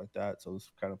mythology, stuff like that. So this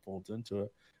kind of folds into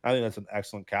it. I think that's an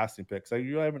excellent casting pick. So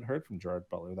you haven't heard from Gerard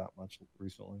Butler that much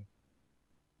recently.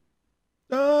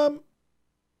 Hasn't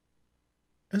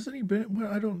he been?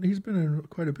 Well, I don't. He's been in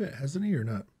quite a bit, hasn't he, or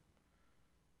not?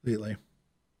 Lately.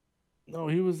 No,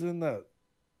 he was in that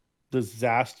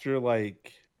disaster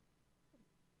like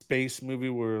space movie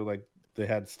where like they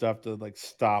had stuff to like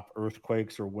stop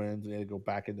earthquakes or winds, and they had to go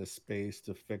back into space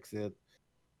to fix it.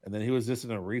 And then he was just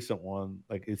in a recent one,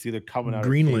 like it's either coming out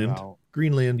Greenland. or came out.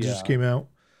 Greenland just came out.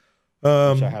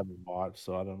 Which I haven't watched,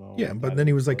 so I don't know. Yeah, but then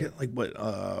he was like what?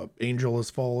 Angel Has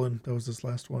Fallen. That was this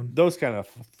last one. Those kind of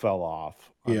fell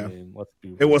off. Yeah, I mean, let's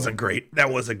be. It wasn't great. That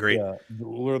wasn't great. Yeah,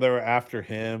 where they were after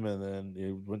him, and then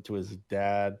he went to his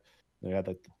dad. They had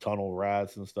like the tunnel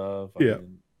rats and stuff. I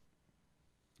mean,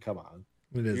 come on.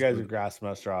 You guys are grass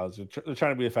masters. They're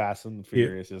trying to be Fast and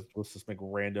Furious. Let's just make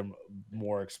random,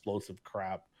 more explosive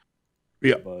crap.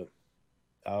 Yeah. But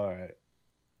all right.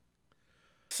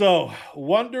 So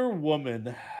Wonder Woman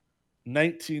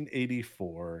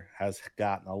 1984 has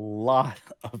gotten a lot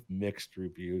of mixed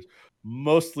reviews,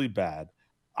 mostly bad.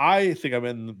 I think I'm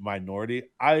in the minority.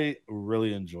 I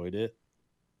really enjoyed it.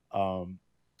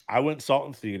 I went and saw it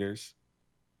in theaters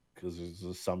because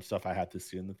there's some stuff I had to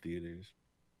see in the theaters.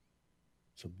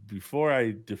 So before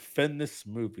I defend this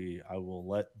movie, I will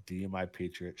let DMI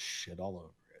Patriot shit all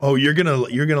over it. Oh, you're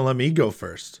gonna let me go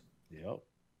first. Yep.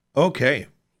 Okay.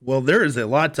 Well, there is a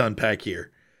lot to unpack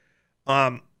here.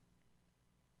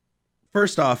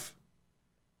 First off,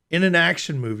 in an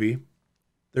action movie,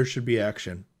 there should be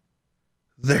action.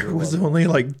 There was only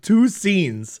like 2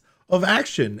 scenes of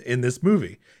action in this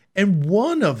movie, and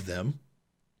one of them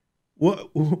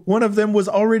was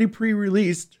already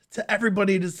pre-released to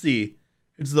everybody to see.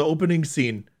 It's the opening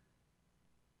scene.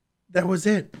 That was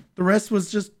it. The rest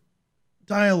was just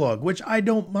dialogue, which I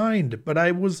don't mind, but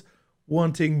I was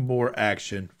wanting more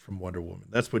action from Wonder Woman.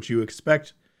 That's what you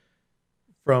expect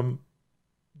from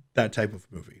that type of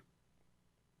movie,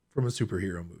 from a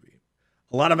superhero movie.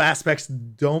 A lot of aspects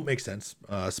don't make sense.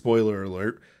 Spoiler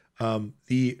alert.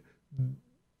 The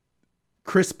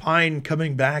Chris Pine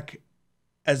coming back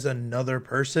as another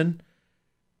person,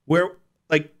 where,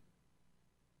 like,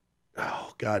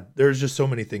 oh God, there's just so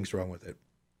many things wrong with it.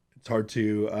 It's hard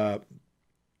to,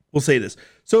 we'll say this.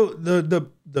 So the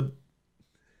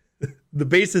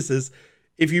basis is,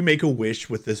 if you make a wish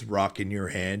with this rock in your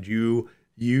hand, you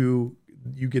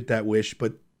get that wish,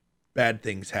 but bad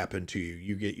things happen to you.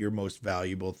 You get your most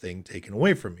valuable thing taken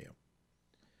away from you.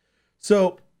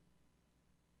 So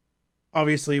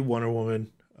obviously Wonder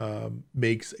Woman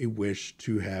makes a wish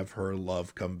to have her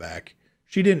love come back.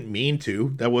 She didn't mean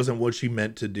to. That wasn't what she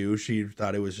meant to do. She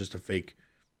thought it was just a fake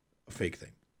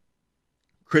thing.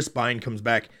 Chris Pine comes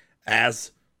back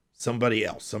as somebody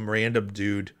else, some random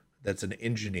dude that's an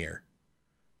engineer.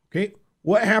 Okay,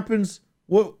 what happens?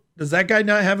 What does that guy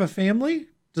not have a family?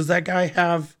 Does that guy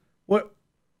have what?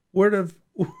 Word of?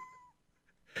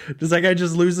 Does that guy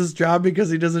just lose his job because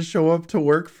he doesn't show up to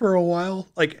work for a while?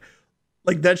 Like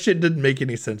that shit didn't make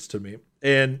any sense to me.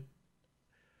 And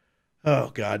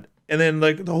oh God. And then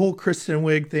like the whole Kristen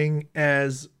Wiig thing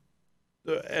as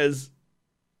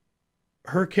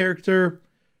her character,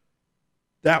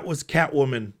 that was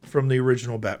Catwoman from the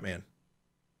original Batman.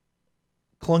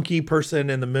 Clunky person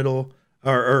in the middle,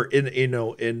 or in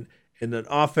an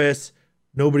office.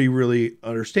 Nobody really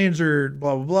understands her,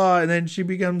 blah blah blah, and then she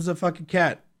becomes a fucking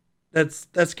cat. That's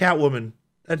Catwoman.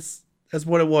 That's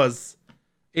what it was.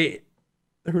 There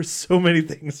were so many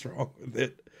things wrong with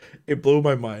it. It blew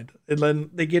my mind. And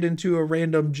then they get into a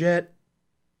random jet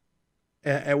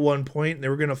at one point, and they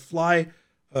were gonna fly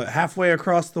halfway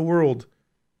across the world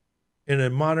in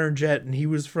a modern jet, and he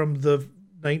was from the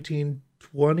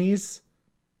 1920s,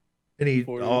 and he. It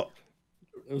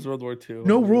was World War II.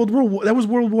 No, that was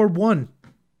World War One.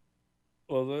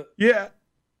 Was it? Yeah.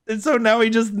 And so now he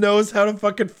just knows how to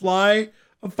fucking fly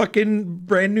a fucking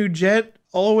brand new jet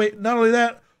all the way. Not only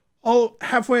that, all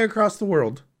halfway across the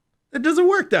world. It doesn't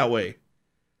work that way.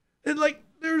 And like,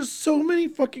 there's so many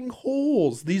fucking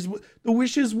holes. The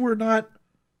wishes were not.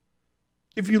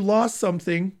 If you lost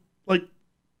something, like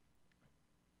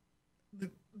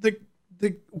the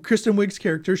Kristen Wiig's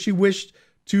character, she wished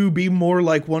to be more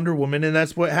like Wonder Woman, and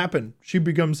that's what happened. She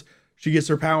gets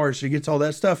her powers, she gets all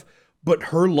that stuff. But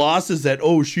her loss is that,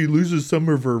 she loses some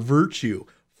of her virtue.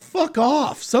 Fuck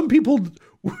off. Some people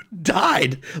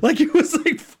died. Like, it was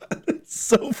like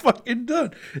so fucking dumb.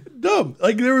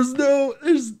 Like, there was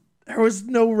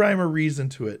no rhyme or reason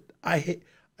to it. I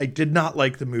did not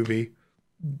like the movie.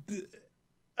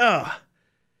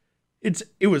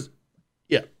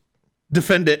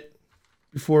 Defend it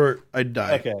before I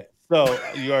die. Okay, so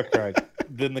you are correct.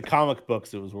 In the comic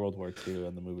books, it was World War II,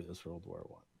 and the movie was World War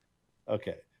I.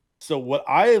 Okay. So what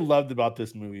I loved about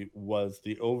this movie was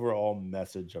the overall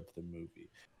message of the movie,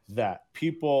 that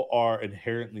people are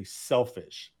inherently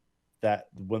selfish. That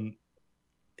when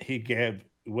he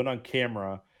went on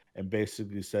camera and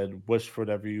basically said, wish for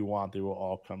whatever you want, they will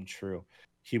all come true.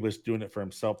 He was doing it for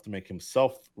himself, to make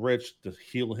himself rich, to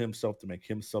heal himself, to make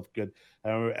himself good. I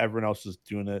remember everyone else was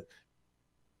doing it.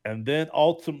 And then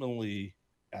ultimately,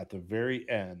 at the very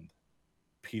end,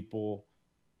 people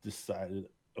decided,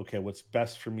 okay, what's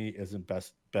best for me isn't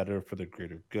better for the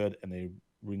greater good, and they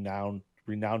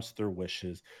renounced their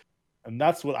wishes. And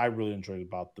that's what I really enjoyed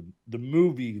about the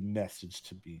movie message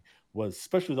to me, was,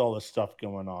 especially with all this stuff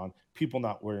going on, people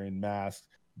not wearing masks,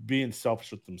 being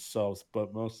selfish with themselves,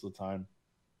 but most of the time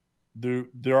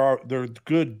they're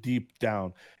good deep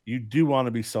down. You do want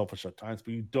to be selfish at times,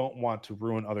 but you don't want to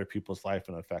ruin other people's life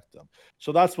and affect them.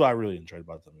 So that's what I really enjoyed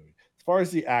about the movie. As far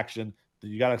as the action,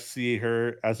 you got to see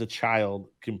her as a child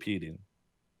competing.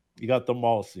 You got the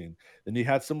mall scene. Then you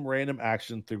had some random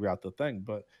action throughout the thing,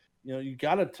 but you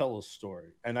got to tell a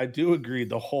story. And I do agree,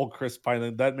 the whole Chris Pine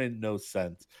thing, that made no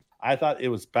sense. I thought it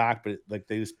was back, but like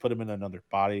they just put him in another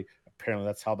body. Apparently,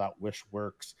 that's how that wish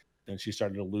works. Then she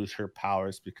started to lose her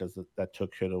powers because that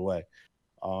took it away.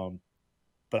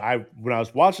 But when I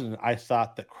was watching it, I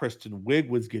thought that Kristen Wiig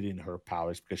was getting her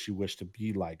powers because she wished to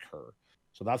be like her.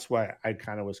 So that's why I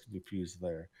kind of was confused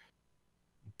there.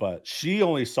 But she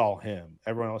only saw him.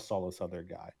 Everyone else saw this other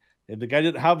guy. And the guy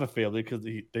didn't have a family because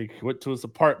they went to his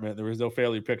apartment. There was no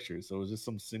family pictures, so it was just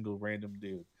some single random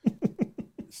dude.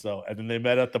 So, and then they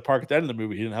met at the park at the end of the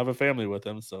movie. He didn't have a family with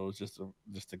him, so it was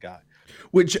just a guy.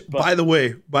 Which, But by the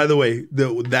way,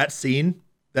 that scene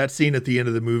at the end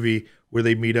of the movie where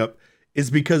they meet up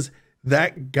is because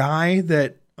that guy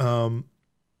that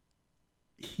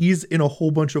he's in a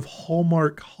whole bunch of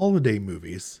Hallmark holiday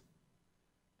movies,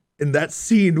 and that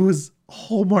scene was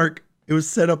Hallmark. It was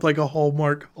set up like a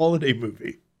Hallmark holiday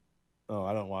movie. oh,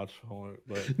 I don't watch Hallmark,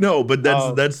 but No, but that's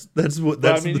what but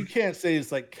I that's mean, you can't say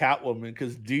it's like Catwoman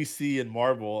because DC and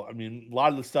Marvel. I mean, a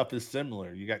lot of the stuff is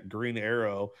similar. You got Green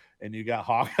Arrow and you got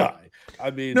Hawkeye.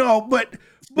 I mean, no, but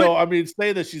so I mean,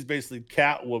 say that she's basically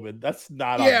Catwoman. That's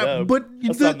not on yeah, them. but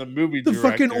That's on the movie the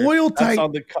director. fucking oil That's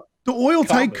on the oil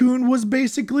comic. tycoon was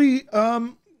basically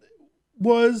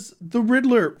was the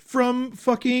Riddler from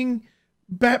fucking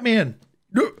Batman.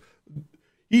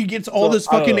 He gets all this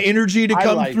fucking energy to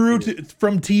come through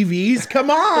from TVs. Come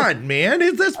on, man.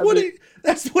 That's what it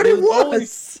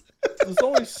was. There's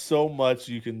only so much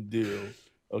you can do.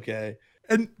 Okay.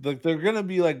 And they're gonna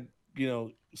be like,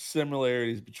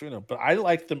 similarities between them. But I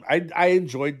like them. I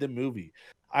enjoyed the movie.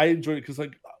 I enjoyed it because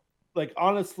like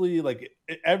honestly, like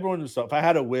everyone was, if I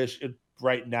had a wish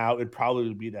right now, it'd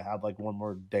probably be to have like one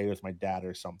more day with my dad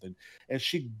or something. And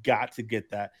she got to get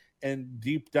that. And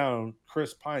deep down,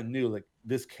 Chris Pine knew like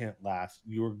this can't last.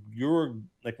 You're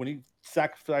like when he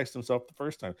sacrificed himself the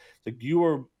first time, like you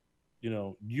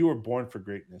were born for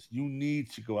greatness. You need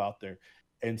to go out there.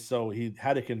 And so he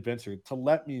had to convince her to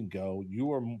let me go. You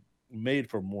were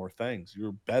made for more things.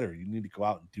 You're better. You need to go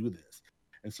out and do this.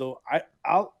 And so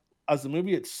I'll as the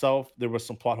movie itself, there was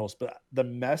some plot holes, but the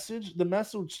message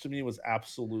to me was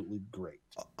absolutely great.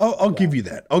 I'll give you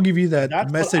that. I'll give you that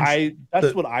message.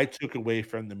 That's what I took away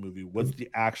from the movie was the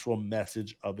actual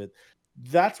message of it.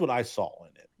 That's what I saw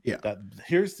in it. Yeah. That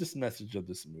here's this message of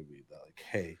this movie that like,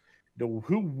 hey,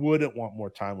 who wouldn't want more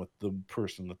time with the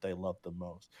person that they love the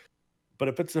most? But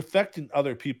if it's affecting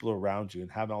other people around you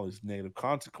and having all these negative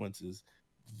consequences,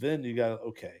 then you gotta,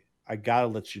 okay, I gotta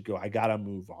let you go. I gotta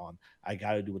move on. I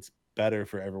gotta do what's better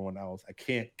for everyone else. I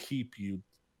can't keep you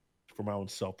for my own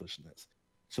selfishness.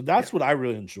 So that's what I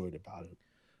really enjoyed about it.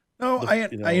 No,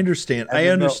 I understand. I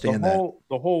understand that.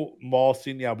 The whole mall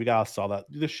scene, yeah, we gotta saw that.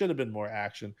 There should have been more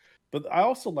action. But I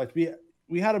also liked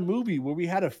we had a movie where we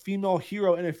had a female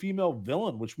hero and a female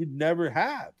villain, which we'd never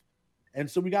have. And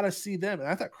so we got to see them. And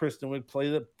I thought Kristen Wiig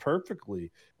played it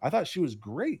perfectly. I thought she was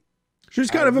great. She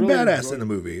was kind of a badass in the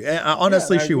movie.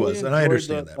 Honestly, she was. And I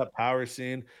understand that power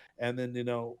scene. And then,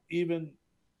 even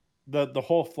the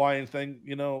whole flying thing,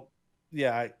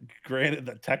 yeah, granted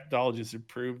that technology has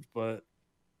improved, but,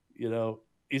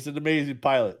 he's an amazing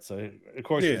pilot. So, of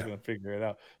course, he's going to figure it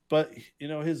out. But,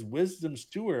 his wisdoms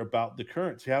to her about the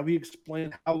currents, how he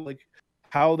explained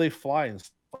how they fly and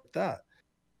stuff like that.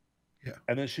 Yeah.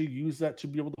 And then she used that to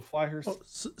be able to fly herself.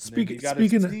 Speaking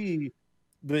see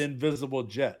the invisible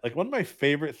jet. Like one of my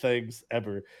favorite things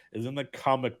ever is in the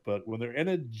comic book when they're in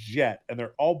a jet and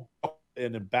they're all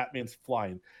in and Batman's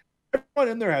flying.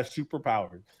 Everyone in there has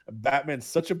superpowers. And Batman's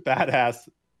such a badass.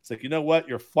 It's like, you know what?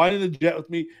 You're flying in the jet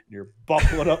with me and you're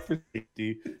buckling up for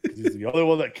safety because he's the only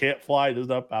one that can't fly,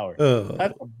 doesn't have power.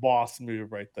 That's a boss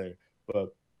move right there.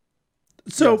 But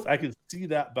so yes, I could see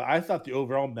that, but I thought the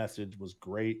overall message was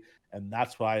great, and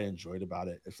that's what I enjoyed about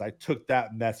it. Is I took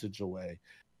that message away.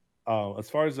 As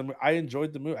far as I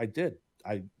enjoyed the movie, I did.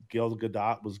 Gal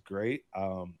Gadot was great.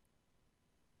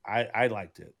 I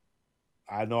liked it.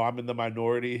 I know I'm in the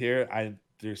minority here.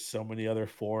 There's so many other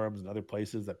forums and other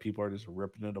places that people are just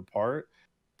ripping it apart,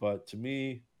 but to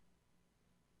me,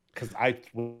 because I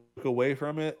took away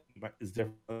from it, is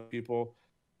different from people.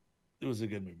 It was a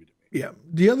good movie to me. Yeah.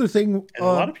 The other thing, and a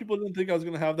lot of people didn't think I was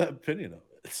going to have that opinion of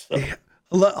it. So. Yeah.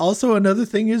 Also, another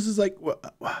thing is like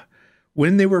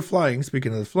when they were flying.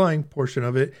 Speaking of the flying portion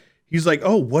of it, he's like,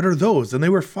 "Oh, what are those?" And they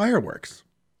were fireworks.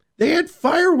 They had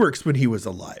fireworks when he was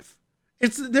alive.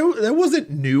 That wasn't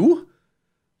new.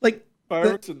 Like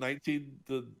fireworks in maybe.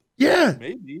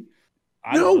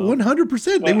 No,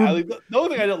 100%. The only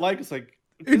thing I didn't like is like,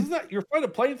 isn't that you're flying a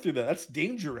plane through that? That's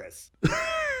dangerous.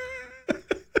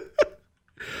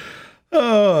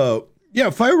 Yeah,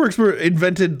 fireworks were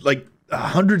invented like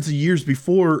hundreds of years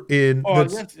before I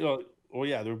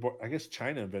guess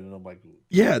China invented them. Like,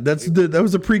 yeah, that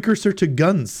was a precursor to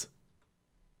guns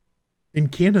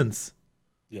and cannons.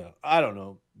 Yeah, I don't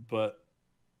know, but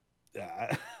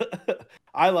yeah,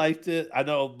 I liked it. I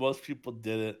know most people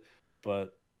didn't,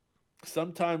 but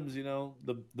sometimes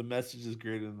the message is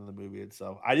greater than the movie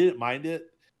itself. I didn't mind it.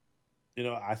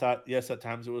 I thought, yes, at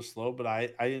times it was slow, but I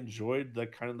enjoyed the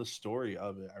kind of the story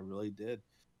of it. I really did.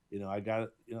 I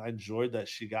enjoyed that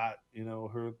she got,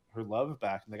 her love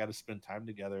back and they got to spend time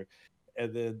together.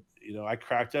 And then, I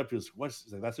cracked up because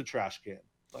what's like, that's a trash can.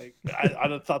 Like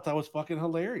I thought that was fucking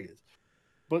hilarious.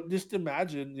 But just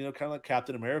imagine, kind of like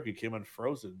Captain America came on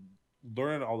Frozen,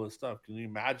 learning all this stuff. Can you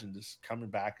imagine just coming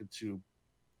back into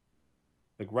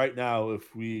like right now,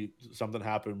 if we something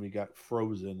happened, we got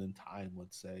frozen in time,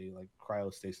 let's say, like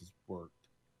cryostasis worked,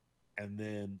 and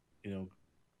then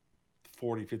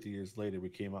 40, 50 years later, we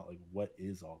came out like, what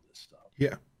is all this stuff?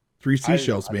 Yeah. Three I,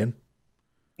 seashells, I man.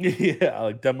 yeah,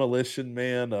 like Demolition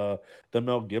Man, the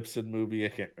Mel Gibson movie. I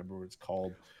can't remember what it's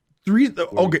called. Three. Where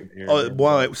he's Okay. an airman,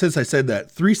 Well, since I said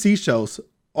that, three seashells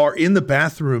are in the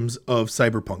bathrooms of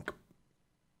Cyberpunk.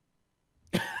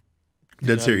 do you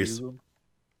Dead know how to use serious. them?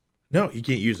 No, you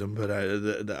can't use them, but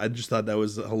I just thought that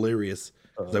was hilarious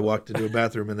because I Uh, walked into a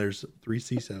bathroom and there's three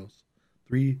seashells.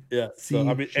 Three yeah. So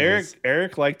I mean, seashells.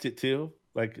 Eric liked it too.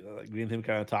 Like me and him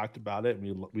kind of talked about it,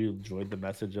 and we enjoyed the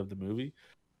message of the movie.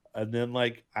 And then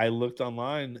like I looked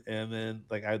online, and then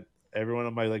like everyone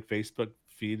on my like Facebook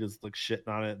feed is like shitting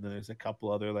on it, and then there's a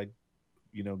couple other like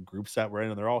groups that we're in,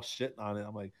 and they're all shitting on it.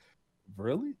 I'm like,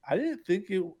 really? I didn't think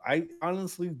it. I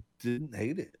honestly didn't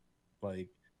hate it. Like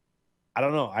I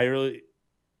don't know. I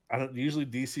don't usually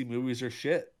DC movies are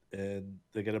shit and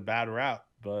they get a bad rap,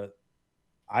 but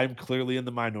I'm clearly in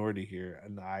the minority here,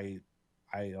 and I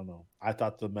don't know. I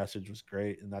thought the message was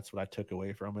great, and that's what I took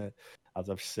away from it, as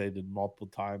I've said it multiple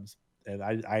times. And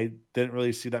I didn't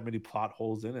really see that many plot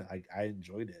holes in it. I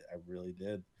enjoyed it. I really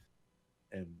did.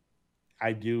 And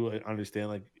I do understand,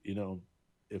 like,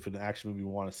 if an action movie we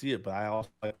want to see it, but I also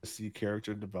like to see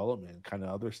character development and kind of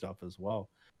other stuff as well.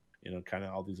 Kind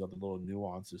of all these other little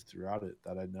nuances throughout it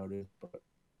that I noticed. But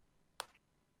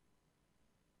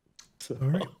so, All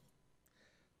right.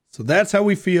 So that's how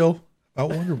we feel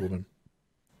about Wonder Woman.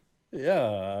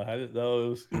 yeah, I didn't know it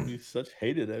was gonna be such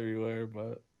hated everywhere,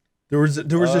 but There was uh,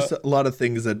 just a lot of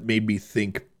things that made me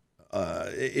think.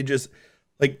 It just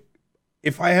like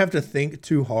if I have to think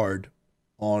too hard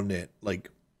on it, like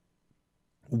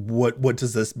what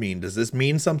does this mean? Does this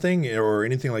mean something or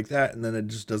anything like that? And then it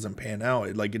just doesn't pan out.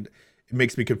 It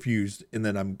makes me confused, and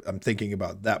then I'm thinking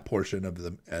about that portion of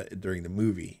the during the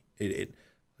movie. It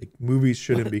like movies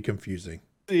shouldn't be confusing.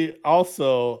 see,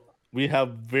 also we have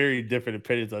very different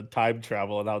opinions on time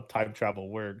travel and how time travel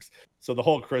works. So the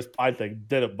whole Chris Pine thing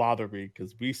didn't bother me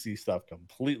because we see stuff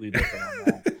completely different on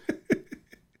that.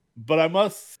 But I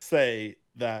must say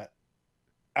that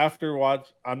after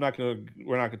we're not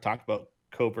gonna talk about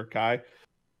Cobra Kai,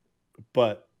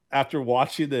 but after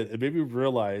watching it, it made me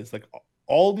realize like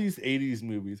all these 80s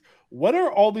movies, what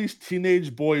are all these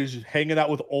teenage boys hanging out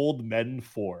with old men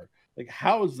for? Like,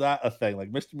 how is that a thing?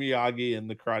 Like Mr. Miyagi and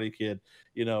the Karate Kid,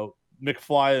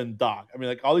 McFly and Doc. I mean,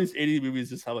 like all these 80s movies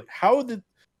just have like how do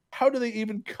they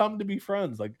even come to be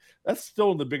friends? Like that's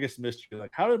still the biggest mystery.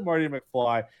 Like, how did Marty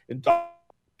McFly and Doc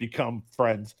become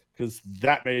friends? Because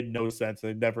that made no sense.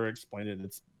 They never explained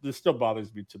it. This still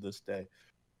bothers me to this day.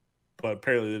 But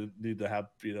apparently they need to have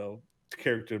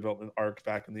character development arc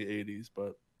back in the 80s.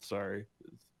 But sorry,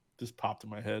 it just popped in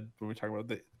my head when we talk about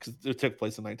it because it took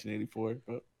place in 1984.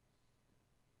 But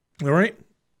All right.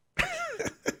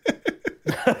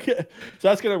 okay. So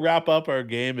that's gonna wrap up our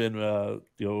game and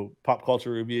pop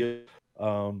culture review.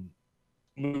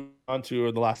 Move on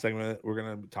to the last segment. We're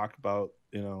gonna talk about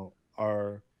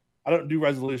our. I don't do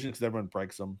resolutions because everyone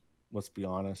breaks them. Let's be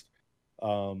honest.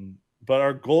 But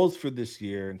our goals for this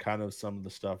year and kind of some of the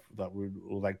stuff that we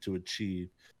would like to achieve.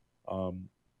 Um,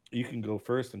 you can go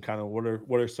first and kind of what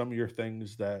are some of your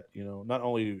things that not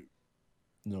only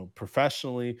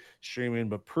professionally streaming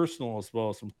but personal as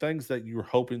well, some things that you're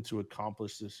hoping to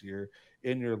accomplish this year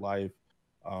in your life.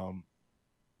 um,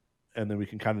 and then we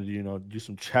can kind of do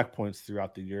some checkpoints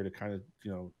throughout the year to kind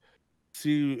of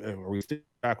see are we stick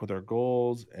back with our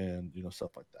goals and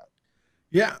stuff like that.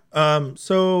 Yeah.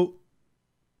 So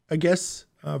I guess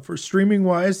for streaming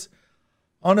wise,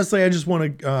 honestly, I just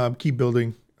want to keep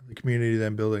building the community that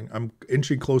I'm building. I'm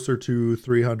inching closer to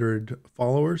 300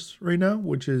 followers right now,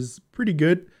 which is pretty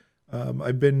good.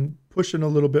 I've been pushing a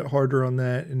little bit harder on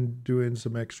that and doing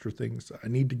some extra things. I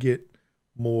need to get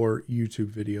more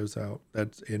YouTube videos out.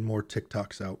 And more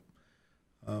TikToks out.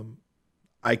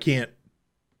 I can't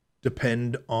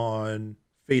depend on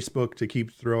Facebook to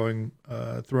keep throwing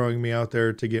me out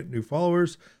there to get new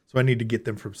followers. So I need to get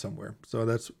them from somewhere. So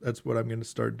that's what I'm going to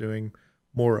start doing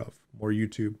more of. More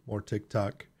YouTube, more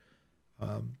TikTok,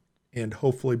 and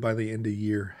hopefully by the end of the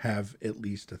year have at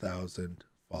least 1,000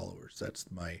 followers.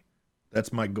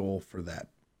 That's my goal for that.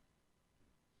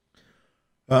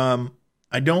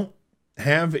 I don't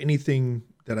have anything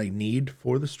that I need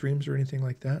for the streams or anything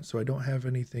like that, so I don't have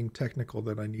anything technical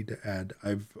that I need to add.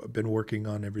 I've been working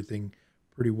on everything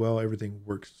pretty well. Everything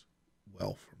works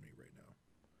well for me right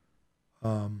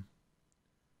now.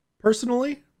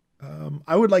 Personally,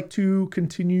 I would like to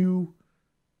continue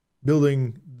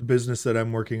building the business that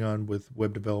I'm working on with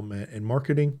web development and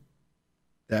marketing.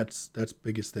 That's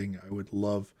biggest thing. I would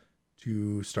love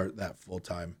to start that full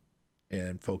time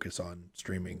and focus on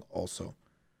streaming also.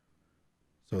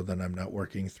 So then I'm not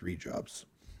working three jobs.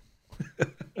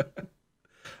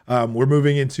 We're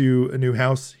moving into a new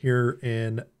house here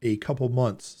in a couple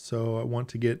months, so I want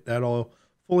to get that all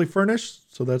fully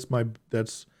furnished. So that's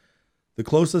the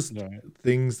closest Right.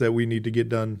 things that we need to get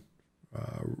done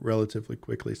relatively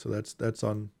quickly. So that's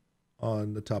on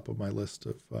the top of my list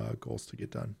of goals to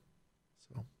get done.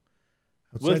 So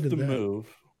outside With of the that, move,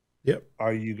 yep.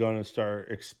 are you going to start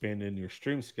expanding your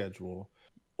stream schedule,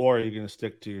 or are you going to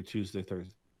stick to your Tuesday,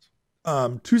 Thursday?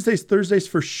 Tuesdays, Thursdays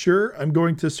for sure. I'm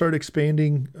going to start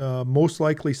expanding. Most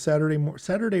likely Saturday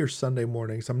or Sunday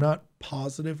mornings. I'm not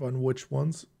positive on which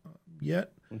ones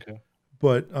yet, Okay.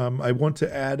 but I want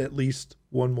to add at least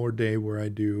one more day where I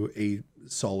do a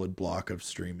solid block of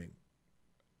streaming.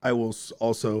 I will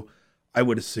also, I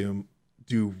would assume,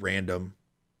 do random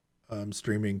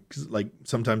streaming. 'Cause, like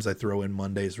sometimes I throw in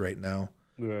Mondays right now,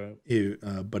 Right.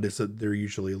 but they're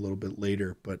usually a little bit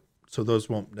later. But so those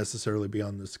won't necessarily be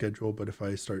on the schedule. But if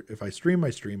I stream, I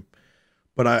stream.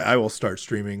 But I will start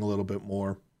streaming a little bit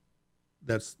more.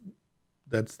 That's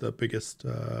that's the biggest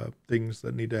things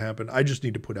that need to happen. I just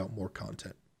need to put out more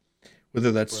content,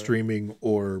 whether that's Right. streaming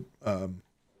or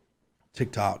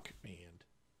TikTok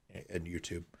and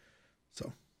YouTube.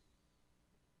 So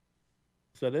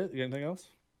Is that it? You got anything else?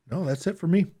 no, that's it for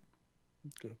me.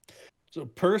 Okay. So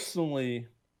personally,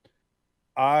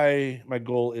 my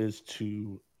goal is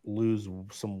to lose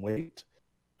some weight.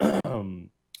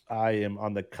 I am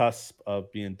on the cusp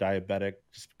of being diabetic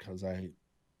just because I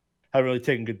haven't really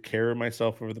taken good care of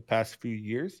myself over the past few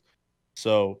years.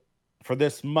 So for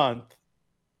this month,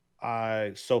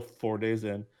 4 days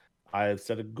in, I have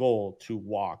set a goal to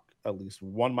walk at least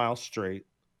 1 mile straight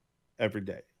every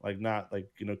day. Like not like,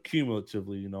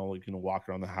 cumulatively, like, walk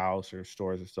around the house or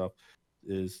stores or stuff.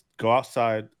 Is go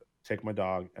outside, take my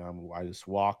dog, and I just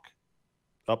walk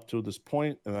up to this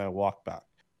point and then I walk back.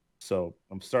 So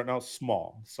I'm starting out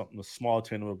small, something a small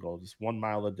attainable goal, just 1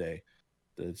 mile a day.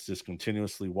 It's just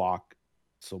continuously walk.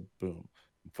 So boom,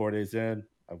 4 days in,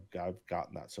 I've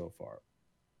gotten that so far.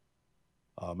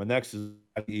 My next is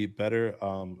I eat better.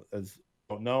 As you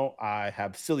don't know, I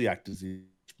have celiac disease,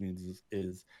 which means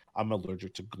is I'm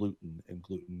allergic to gluten, and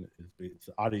gluten is it's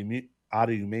an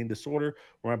autoimmune disorder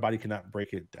where my body cannot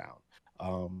break it down.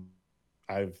 Um,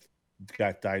 I've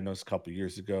got diagnosed a couple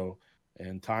years ago,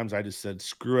 and times I just said,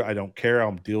 "Screw it, I don't care.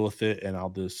 I'll deal with it, and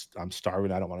I'm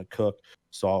starving. I don't want to cook,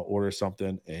 so I'll order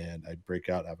something, and I break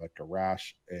out, I have like a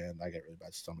rash, and I get really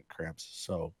bad stomach cramps.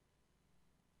 So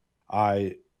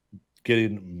I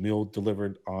getting meal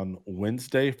delivered on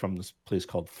Wednesday from this place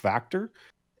called Factor,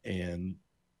 and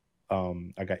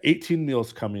I got 18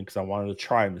 meals coming because I wanted to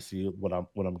try them to see what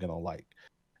I'm gonna like.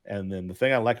 And then the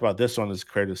thing I like about this one is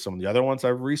compared to some of the other ones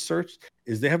I've researched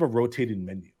is they have a rotating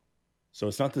menu. So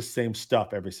it's not the same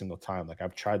stuff every single time. Like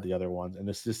I've tried the other ones and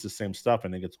it's just the same stuff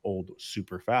and it gets old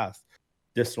super fast.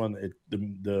 This one,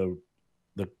 the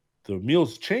the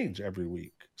meals change every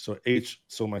week. So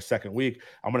my second week,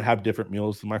 I'm gonna have different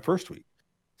meals than my first week.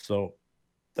 So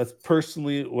that's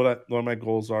personally one of my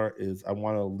goals are is I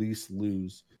want to at least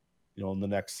lose, in the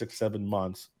next 6 7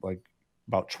 months, like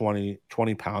about 20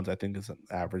 pounds, I think is an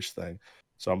average thing.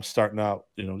 So I'm starting out,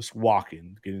 just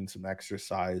walking, getting some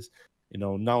exercise.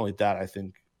 Not only that, I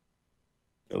think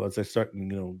as I start,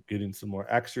 getting some more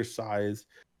exercise,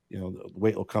 the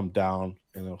weight will come down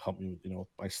and it'll help me with,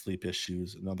 my sleep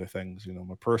issues and other things,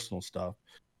 my personal stuff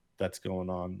that's going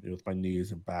on, with my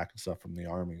knees and back and stuff from the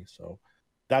army. So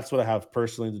that's what I have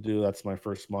personally to do. That's my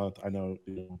first month. I know,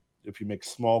 if you make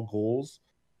small goals,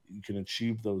 you can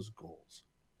achieve those goals.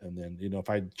 And then, if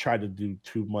I try to do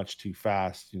too much too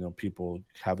fast, people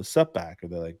have a setback or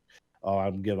they're like, oh,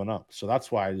 I'm giving up. So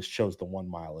that's why I just chose the 1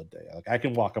 mile a day. Like I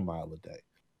can walk a mile a day.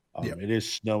 Yeah. It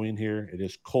is snowing here. It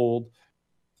is cold.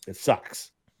 It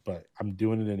sucks, but I'm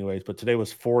doing it anyways. But today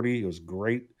was 40. It was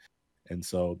great. And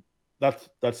so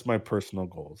that's my personal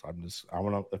goals. I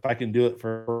want to if I can do it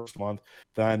for first month,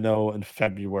 then I know in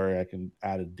February I can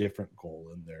add a different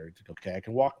goal in there to go, okay, I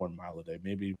can walk 1 mile a day.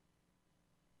 Maybe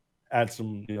add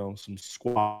some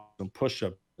squat, some push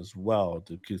up as well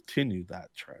to continue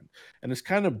that trend. And it's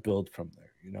kind of build from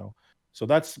there. So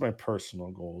that's my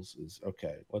personal goals is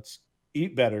okay, let's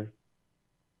eat better,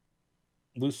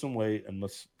 lose some weight, and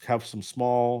let's have some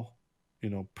small,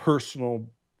 personal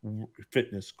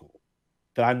fitness goal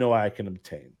that I know I can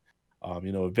obtain.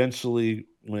 Eventually,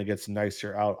 when it gets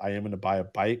nicer out, I am going to buy a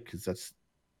bike because that's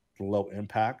low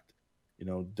impact.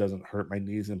 Doesn't hurt my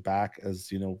knees and back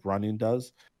as running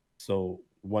does. So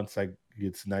once I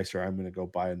gets nicer, I'm going to go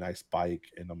buy a nice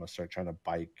bike, and I'm going to start trying to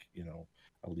bike.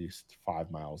 At least 5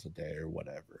 miles a day or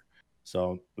whatever.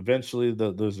 So eventually,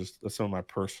 those are some of my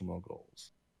personal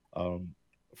goals. Um,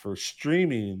 for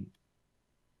streaming,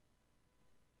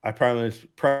 I probably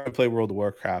play World of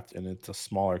Warcraft, and it's a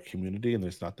smaller community, and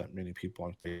there's not that many people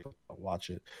on Facebook that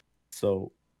watch it.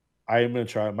 So I am gonna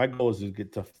try. My goal is to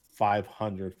get to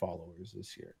 500 followers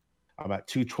this year. I'm at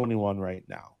 221 right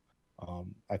now.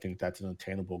 I think that's an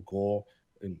attainable goal,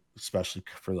 and especially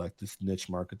for like this niche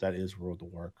market that is World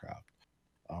of Warcraft.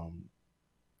 Um,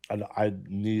 I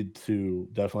need to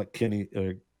definitely, like Kenny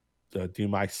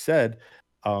DMI said,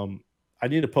 um, I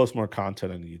need to post more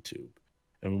content on YouTube.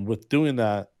 And with doing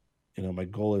that, my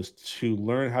goal is to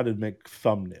learn how to make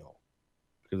thumbnail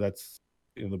because that's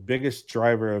the biggest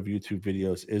driver of YouTube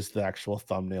videos is the actual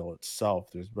thumbnail itself.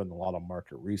 There's been a lot of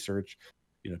market research.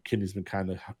 Kenny's been kind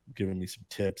of giving me some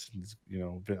tips, and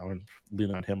I'm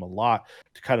leaning on him a lot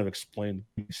to kind of explain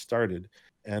when he started,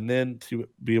 and then to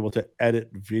be able to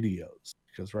edit videos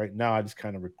because right now I just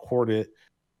kind of record it,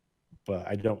 but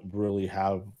I don't really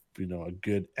have a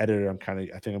good editor.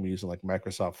 I think I'm using like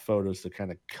Microsoft Photos to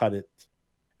kind of cut it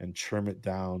and trim it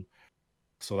down.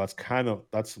 So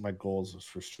that's my goals is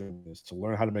for streaming is to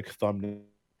learn how to make a thumbnail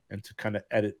and to kind of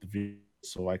edit the video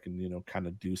so I can kind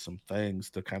of do some things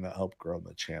to kind of help grow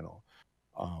the channel.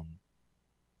 Um,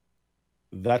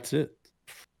 that's it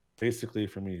basically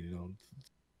for me.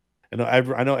 I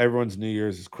know everyone's New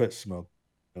Year's is quit smoke,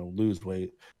 lose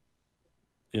weight.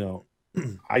 You know,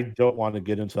 I don't want to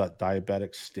get into that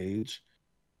diabetic stage.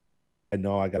 I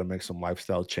know I got to make some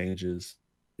lifestyle changes,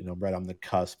 right on the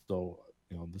cusp. So,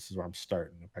 this is where I'm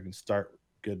starting. If I can start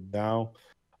good now,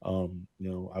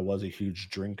 I was a huge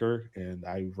drinker and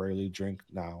I rarely drink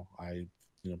now.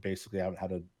 Basically haven't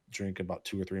had a drink in about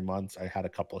 2 or 3 months. I had a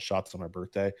couple of shots on my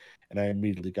birthday and I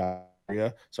immediately got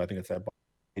diarrhea. So I think it's that,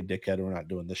 hey, dickhead, we're not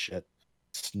doing this shit.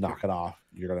 Just knock it off.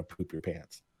 You're going to poop your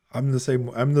pants. I'm the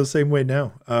same way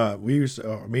now. We used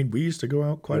to go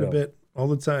out quite a Yeah. bit all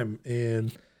the time,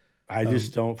 and I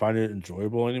just don't find it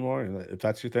enjoyable anymore. And if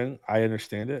that's your thing, I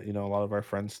understand it. A lot of our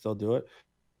friends still do it.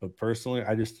 But personally,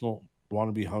 I just don't want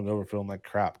to be hungover feeling like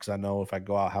crap because I know if I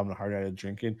go out having a hard night of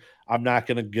drinking, I'm not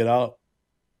going to get up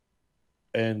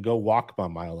and go walk my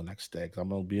mile the next day because I'm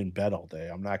going to be in bed all day.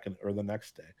 I'm not going to, or the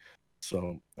next day.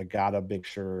 So I got to make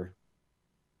sure,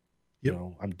 yep.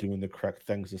 I'm doing the correct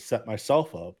things to set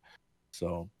myself up.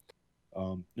 So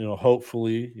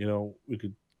hopefully,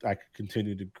 I could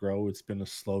continue to grow. It's been a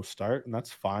slow start, and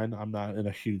that's fine. I'm not in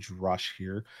a huge rush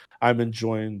here. I'm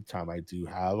enjoying the time I do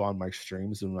have on my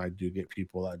streams, and when I do get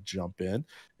people that jump in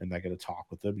and I get to talk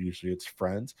with them, usually it's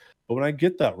friends. But when I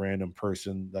get that random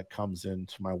person that comes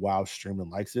into my WoW stream and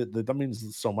likes it, that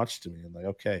means so much to me. And like,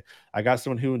 okay, I got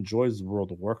someone who enjoys the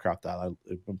World of Warcraft that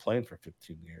I've been playing for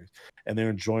 15 years, and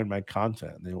they're enjoying my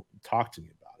content, and they talk to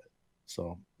me about it.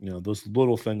 So, those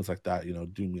little things like that,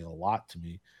 do mean a lot to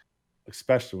me,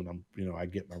 especially when I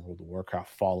get my World of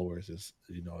Warcraft followers as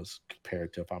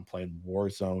compared to if I'm playing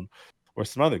Warzone or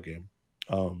some other game.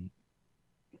 Um,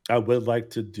 I would like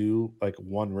to do like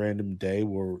one random day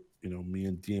where, me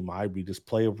and DMI, we just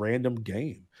play a random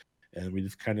game and we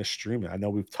just kind of stream it. I know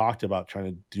we've talked about trying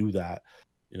to do that.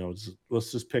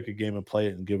 Let's just pick a game and play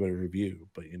it and give it a review.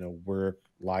 But, work,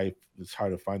 life, it's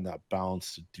hard to find that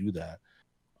balance to do that.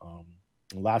 Um,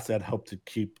 last that helped to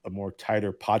keep a more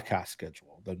tighter podcast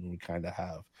schedule than we kind of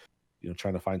have.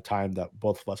 Trying to find time that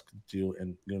both of us could do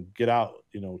and get out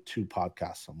 2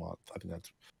 podcasts a month. I think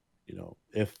that's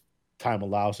if time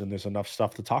allows and there's enough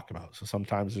stuff to talk about. So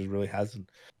sometimes there really hasn't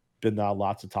been that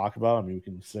lot to talk about. I mean, we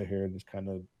can sit here and just kind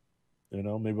of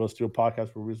maybe let's do a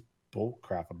podcast where we just bull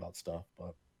crap about stuff.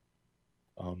 But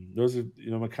those are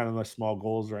my kind of my small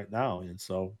goals right now, and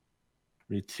so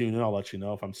tune in. I'll let you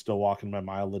know if I'm still walking my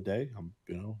mile a day. I'm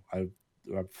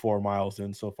 4 miles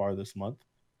in so far this month.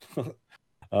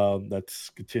 That's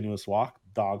continuous walk.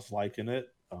 Dog's liking it.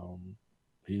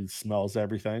 He smells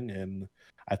everything, and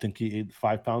I think he ate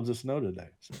 5 pounds of snow today.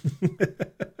 So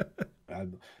I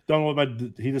don't know what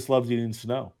he just loves eating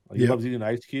snow. He Yep. loves eating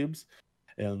ice cubes,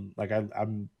 and like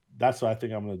I'm that's what I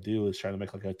think I'm gonna do is try to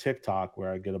make like a TikTok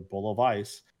where I get a bowl of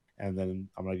ice, and then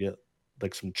I'm gonna get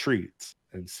like some treats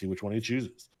and see which one he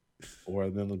chooses, or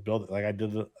then build it like I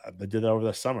did. I did it over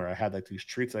the summer. I had like these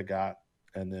treats I got,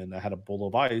 and then I had a bowl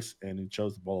of ice, and he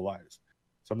chose the bowl of ice.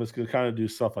 So I'm just gonna kind of do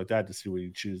stuff like that to see what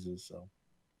he chooses. So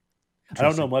I don't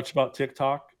know Interesting. much about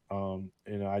TikTok. I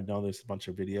know there's a bunch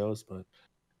of videos, but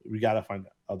we got to find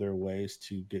other ways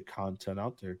to get content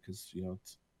out there because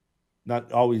it's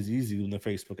not always easy when the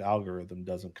Facebook algorithm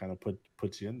doesn't kind of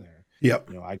puts you in there. Yep.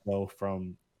 I go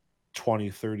from 20,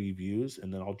 30 views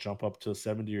and then I'll jump up to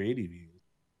 70 or 80 views.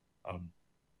 Um,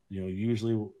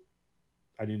 usually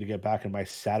I need to get back in my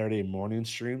Saturday morning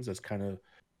streams. That's kind of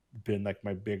been like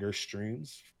my bigger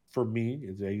streams for me.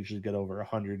 Is I usually get over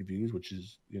 100 views, which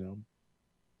is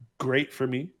great for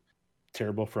me,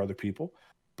 terrible for other people.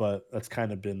 But that's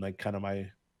kind of been like kind of my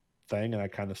thing, and I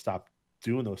kind of stopped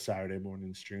doing those Saturday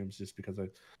morning streams just because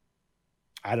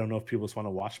I don't know if people just want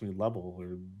to watch me level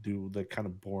or do the kind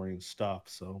of boring stuff.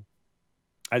 So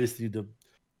I just need to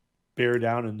bear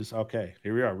down and just okay,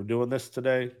 here we are. We're doing this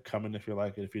today. Come in if you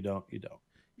like it. If you don't, you don't.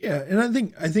 Yeah, and I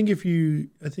think if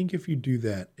you do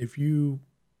that, if you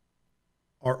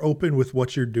are open with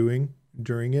what you're doing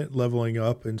during it, leveling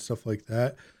up and stuff like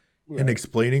that, and Right.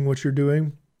 explaining what you're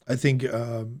doing, I think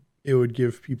it would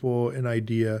give people an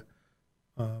idea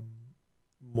um,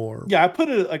 more. Yeah, I put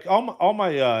it like all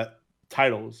my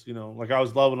titles, like I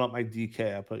was leveling up my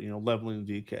DK. I put, leveling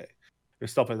DK or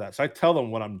stuff like that. So I tell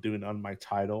them what I'm doing on my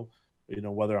title,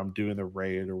 whether I'm doing the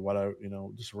raid or whatever,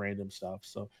 just random stuff.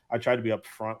 So I try to be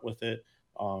upfront with it.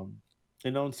 Um,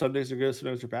 and some days are good, some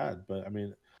days are bad. But I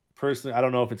mean, personally, I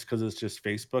don't know if it's because it's just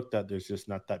Facebook that there's just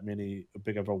not that many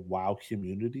big of a WoW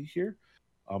community here.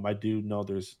 I do know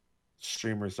there's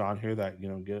streamers on here that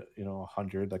get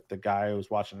 100. Like the guy I was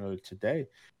watching earlier today,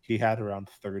 he had around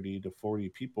 30 to 40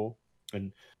 people,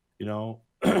 and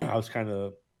I was kind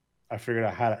of I figured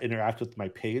out how to interact with my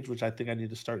page, which I think I need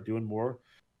to start doing more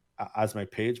as my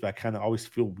page. But I kind of always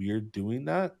feel weird doing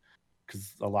that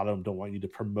because a lot of them don't want you to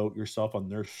promote yourself on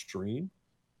their stream.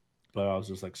 But I was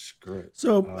just like, screw it.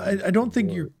 So I'm I just gonna don't think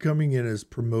do you're it. coming in as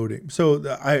promoting. So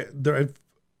I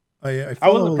I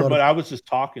follow wasn't a lot promoting. of I was just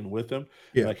talking with him.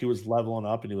 yeah. Like he was leveling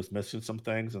up and he was missing some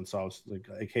things, and so I was like,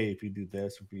 hey, if you do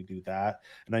this, if you do that,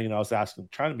 and then I was asking,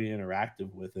 trying to be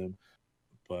interactive with him,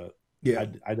 but Yeah.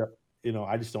 I don't,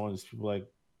 I just don't want these people like,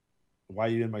 why are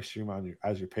you in my stream on your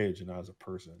as your page and not as a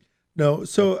person? No,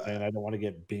 so And I don't want to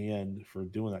get banned for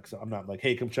doing that because I'm not like,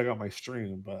 hey, come check out my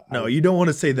stream, but no, you don't want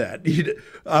to say that.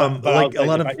 but I was Like a like,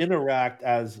 lot if I of interact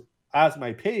as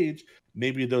my page,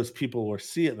 maybe those people will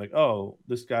see it like, oh,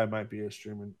 this guy might be a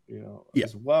streamer, yeah.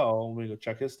 as well. Let me go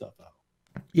check his stuff out.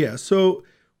 Yeah. So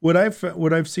what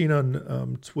I've seen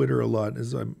on Twitter a lot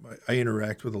is I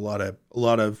interact with a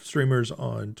lot of streamers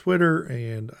on Twitter,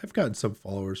 and I've gotten some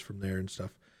followers from there and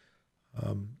stuff.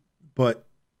 Um, but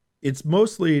it's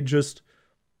mostly just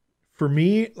for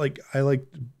me. Like I like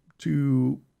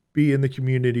to be in the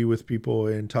community with people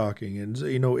and talking, and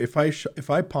if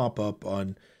I pop up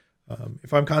on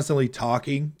if I'm constantly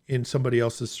talking in somebody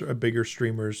else's a bigger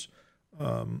streamer's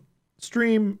um,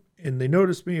 stream and they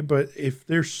notice me, but if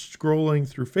they're scrolling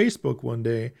through Facebook one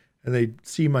day and they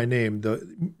see my name,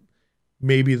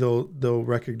 maybe they'll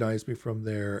recognize me from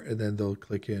there and then they'll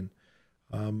click in.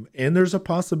 And there's a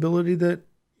possibility that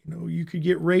you could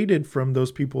get rated from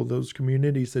those people, those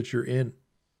communities that you're in.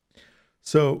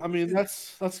 So I mean,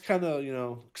 that's kind of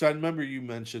because I remember you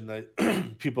mentioned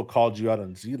that people called you out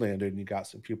on Zlander and you got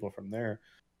some people from there,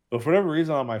 but for whatever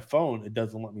reason on my phone it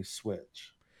doesn't let me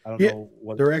switch. I don't yeah, know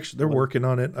what they're what. working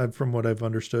on it. From what I've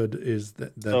understood, is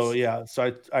that So that's yeah,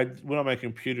 so I went on my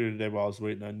computer today while I was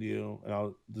waiting on you,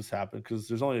 and this happened because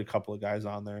there's only a couple of guys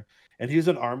on there, and he's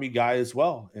an army guy as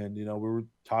well, and we were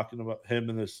talking about him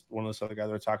and this one of this other guy.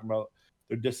 They were talking about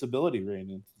their disability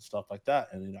ratings and stuff like that,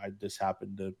 and I just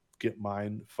happened to get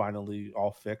mine finally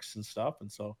all fixed and stuff,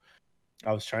 and so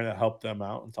I was trying to help them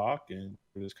out and talk, and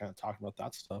we are just kind of talking about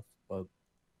that stuff. But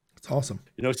it's awesome.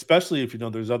 especially if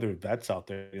there's other vets out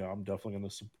there, I'm definitely going to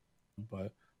support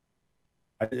them,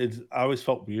 but I always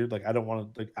felt weird. Like I don't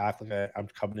want to like act like I'm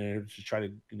coming in here to try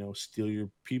to steal your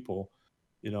people.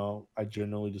 I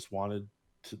generally just wanted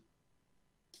to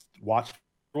watch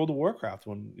World of Warcraft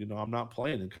when I'm not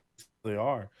playing and they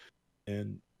are.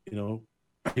 And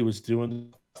he was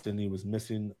doing and he was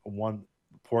missing one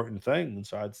important thing. And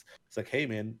so it's like, hey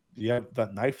man, you have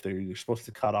that knife there. You're supposed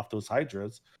to cut off those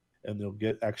hydras, and they'll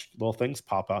get extra little things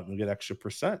pop out and you'll get extra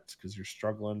percent because you're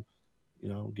struggling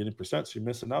getting percent. So you're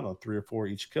missing out on 3 or 4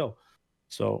 each kill.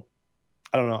 So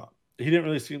I don't know. He didn't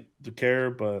really seem to care,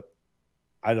 but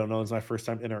I don't know. It's my first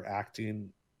time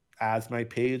interacting as my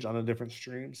page on a different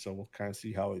stream. So we'll kind of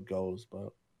see how it goes. But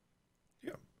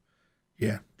Yeah.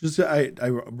 Yeah, just I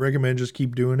recommend just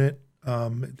keep doing it.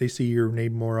 If they see your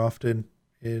name more often,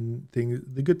 and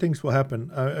the good things will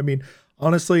happen. I mean,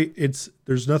 honestly,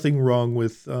 there's nothing wrong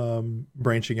with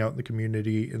branching out in the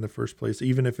community in the first place,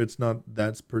 even if it's not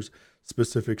that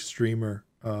specific streamer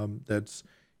that's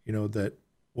that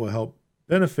will help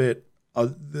benefit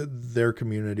their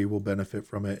community will benefit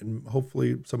from it, and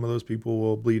hopefully some of those people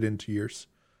will bleed into yours.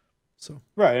 So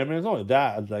Right. I mean, it's only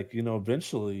that. Like,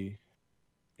 eventually,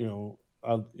 we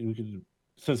could,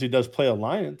 since he does play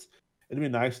Alliance, it'd be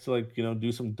nice to like,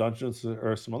 do some dungeons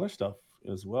or some other stuff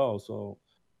as well. So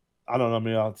I don't know.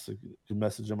 Maybe I'll have to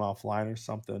message him offline or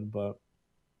something. But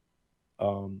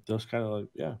those kind of like,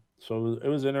 yeah. So it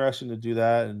was interesting to do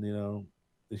that, and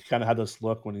he kind of had this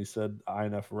look when he said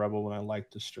INF Rebel when I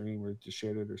liked the stream or just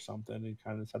shared it or something. He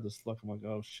kind of just had this look. I'm like,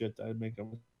 oh shit, I'd make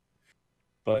him.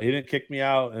 But he didn't kick me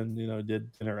out, and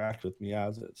did interact with me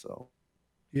as it. So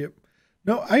yep.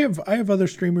 No, I have other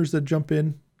streamers that jump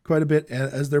in quite a bit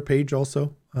as their page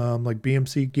also. Like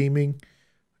BMC Gaming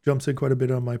jumps in quite a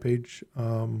bit on my page.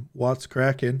 Watts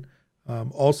Kraken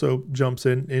also jumps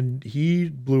in, and he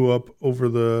blew up over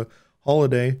the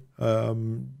holiday.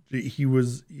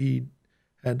 He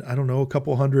had, I don't know, a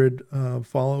couple hundred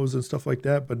follows and stuff like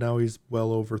that, but now he's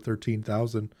well over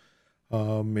 13,000.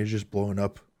 He's just blowing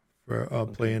up for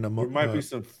okay. playing There might be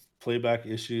some playback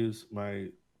issues. My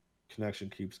connection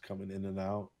keeps coming in and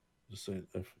out. Just so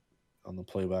if on the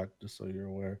playback, just so you're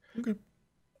aware. Okay.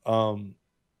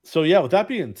 So yeah, with that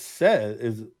being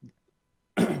said,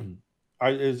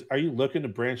 are you looking to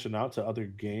branching out to other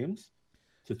games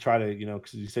to try to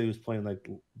because you said he was playing like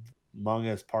Among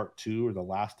Us Part 2 or The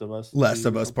Last of Us Last 2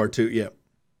 of or Us something? Part 2, yeah.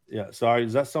 Yeah. So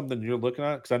is that something you're looking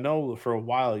at? Because I know for a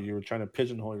while you were trying to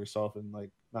pigeonhole yourself and like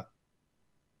not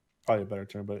probably a better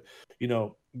term, but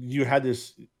you had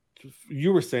this.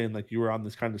 You were saying like you were on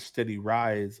this kind of steady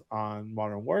rise on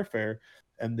Modern Warfare,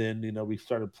 and then we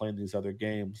started playing these other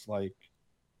games like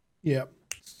Yeah. I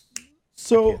can't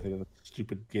So, think of the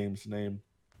stupid game's name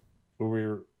where we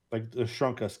were like the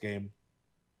Shrunk Us game,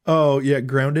 oh yeah,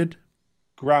 Grounded.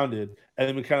 Grounded, and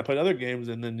then we kind of played other games,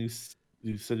 and then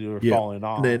you said you were Yeah. falling And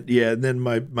off then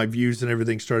my views and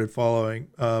everything started following.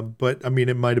 But I mean,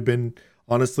 it might have been,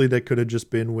 honestly, that could have just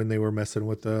been when they were messing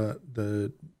with the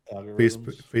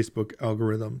algorithms. Facebook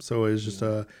algorithm. So it was just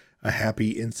Yeah. a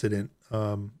happy incident,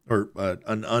 or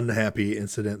an unhappy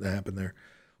incident that happened there.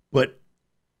 But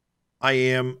I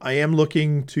am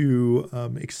looking to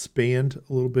expand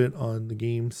a little bit on the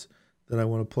games that I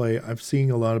want to play. I've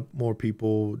seen a lot of more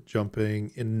people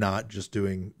jumping and not just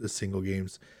doing the single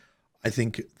games. I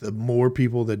think the more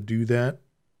people that do that,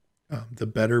 the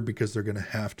better, because they're going to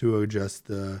have to adjust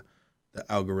the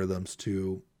algorithms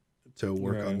to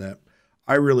work on Right. that.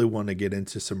 I really want to get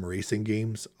into some racing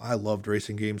games. I loved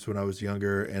racing games when I was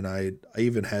younger, and I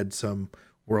even had some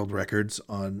world records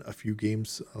on a few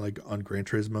games, like on Gran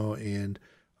Turismo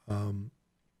um,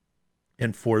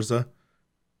 and Forza.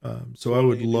 So So I why don't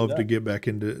would you do love to that? get back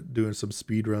into doing some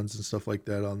speed runs and stuff like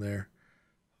that on there.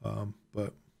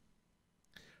 But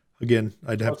again,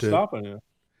 I'd have What's to. stopping you?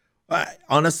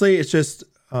 Honestly, it's just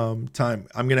time.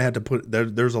 I'm gonna have to put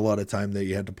there's a lot of time that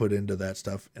you have to put into that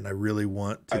stuff, and I really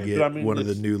want to Right, but I get mean, one of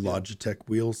the it's new yeah. Logitech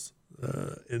wheels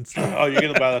and Oh, stuff. you're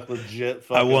gonna buy like legit I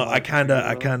fucking want. like streaming I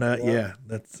ones? kind of. Yeah. Yeah.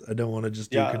 That's. I don't want to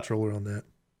just do a Yeah. controller on that.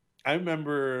 I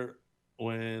remember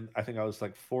when I think I was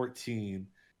like 14,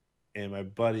 and my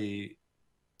buddy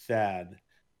Thad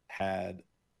had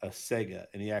a Sega,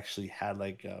 and he actually had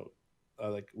like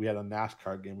like we had a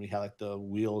NASCAR game. We had like the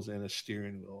wheels and a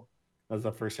steering wheel. That was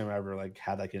the first time I ever like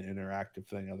had like an interactive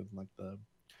thing other than like the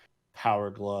Power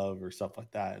Glove or stuff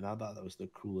like that. And I thought that was the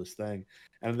coolest thing.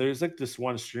 And there's like this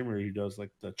one streamer who does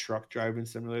like the truck driving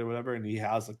simulator, or whatever, and he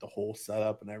has like the whole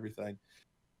setup and everything.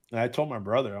 And I told my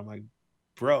brother, I'm like,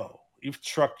 bro, you've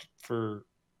trucked for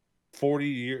 40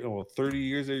 years or 30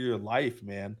 years of your life,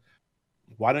 man.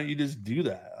 Why don't you just do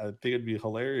that? I think it'd be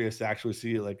hilarious to actually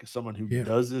see like someone who Yeah.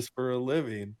 does this for a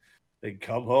living. They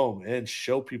come home and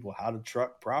show people how to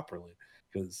truck properly.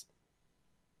 Because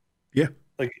Yeah.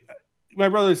 like my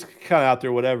brother's kind of out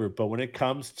there, whatever. But when it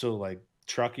comes to like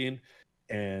trucking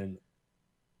and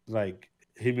like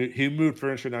he moved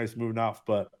furniture, now he's moving off.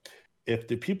 But if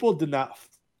the people did not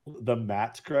the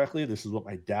mats correctly, this is what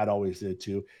my dad always did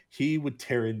too. He would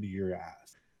tear into your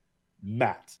ass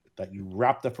mats that you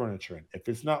wrap the furniture in. If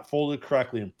it's not folded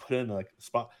correctly and put in like a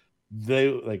spot, they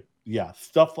like yeah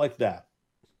stuff like that.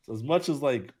 So as much as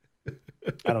like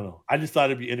I don't know, I just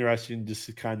thought it'd be interesting just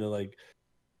to kind of like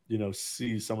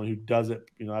see someone who does it.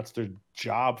 That's their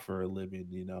job for a living.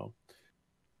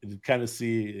 And to kind of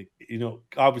see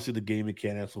obviously the game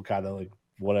mechanics will kind of like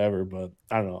whatever, but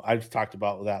I don't know. I just talked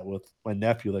about that with my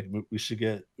nephew. Like we should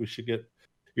get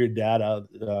your dad out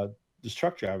this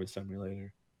truck driving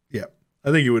simulator. Yeah.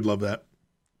 I think you would love that.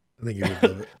 I think you would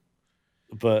love it.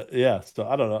 But yeah, so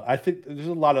I don't know. I think there's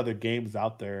a lot of other games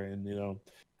out there, and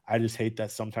I just hate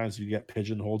that sometimes you get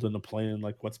pigeonholed into playing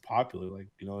like what's popular. Like,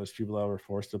 there's people that were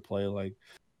forced to play like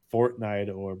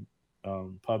Fortnite or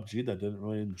PUBG that didn't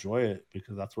really enjoy it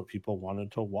because that's what people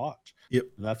wanted to watch. Yep.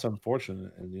 And that's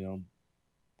unfortunate. And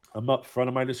I'm up front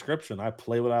of my description. I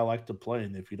play what I like to play,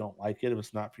 and if you don't like it, if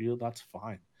it's not for you, that's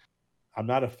fine. I'm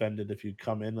not offended if you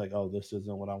come in like, oh, this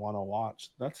isn't what I want to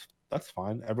watch. That's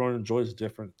fine. Everyone enjoys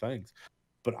different things,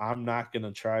 but I'm not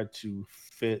gonna try to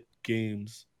fit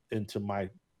games into my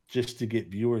just to get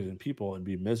viewers and people and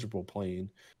be miserable playing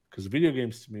because video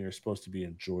games to me are supposed to be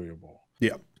enjoyable.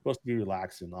 Yeah. Supposed to be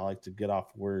relaxing. I like to get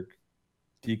off work,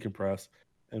 decompress,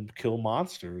 and kill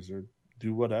monsters or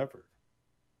do whatever.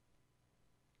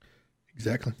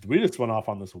 Exactly. We just went off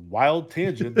on this wild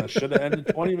tangent that should have ended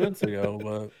 20 minutes ago,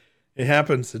 but It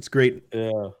happens. It's great.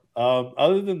 yeah.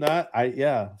 Other than that,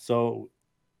 so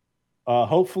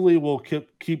hopefully we'll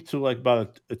keep to like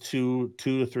about a 2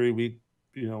 to 3 week,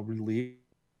 release.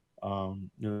 And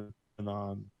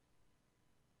on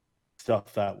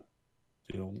stuff that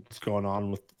what's going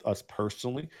on with us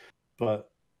personally.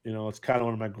 But it's kind of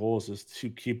one of my goals is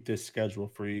to keep this schedule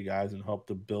for you guys and help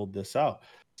to build this out.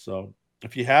 So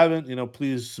if you haven't,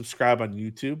 please subscribe on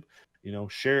YouTube.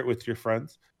 Share it with your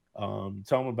friends. Tell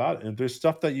them about it. And if there's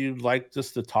stuff that you'd like us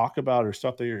to talk about or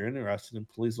stuff that you're interested in,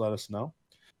 please let us know.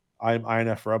 I'm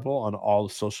INF Rebel on all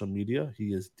the social media.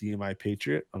 He is DMI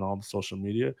Patriot on all the social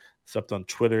media, except on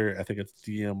Twitter. I think it's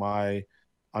DMI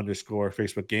 _,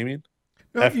 Facebook Gaming.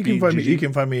 No, you can find me. You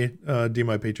can find me D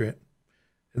My Patriot,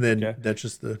 and then Okay. that's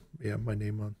just my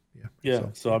name on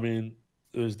So I mean,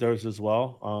 there's theirs as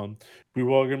well. We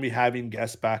were going to be having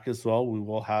guests back as well. We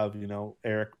will have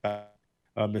Eric back,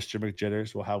 Mr.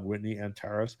 McJitters. We'll have Whitney and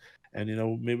Taras, and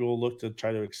maybe we'll look to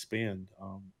try to expand.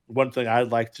 One thing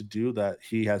I'd like to do that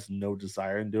he has no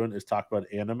desire in doing is talk about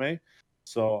anime.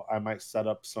 So I might set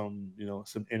up some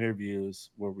some interviews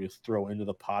where we throw into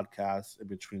the podcast in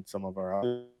between some of our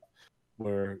other,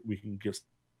 where we can give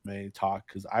may talk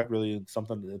because I really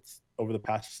something that's over the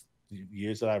past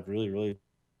years that I've really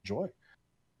enjoyed.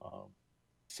 Um,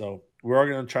 so we're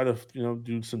going to try to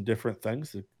do some different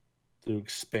things to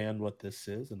expand what this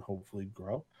is and hopefully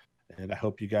grow. And I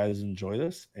hope you guys enjoy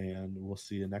this, and we'll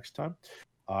see you next time.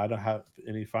 I don't have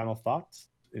any final thoughts.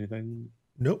 Anything?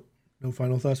 Nope. No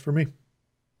final thoughts for me.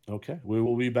 Okay. We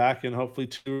will be back in hopefully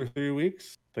 2 or 3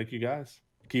 weeks. Thank you guys.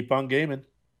 Keep on gaming.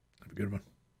 Have a good one.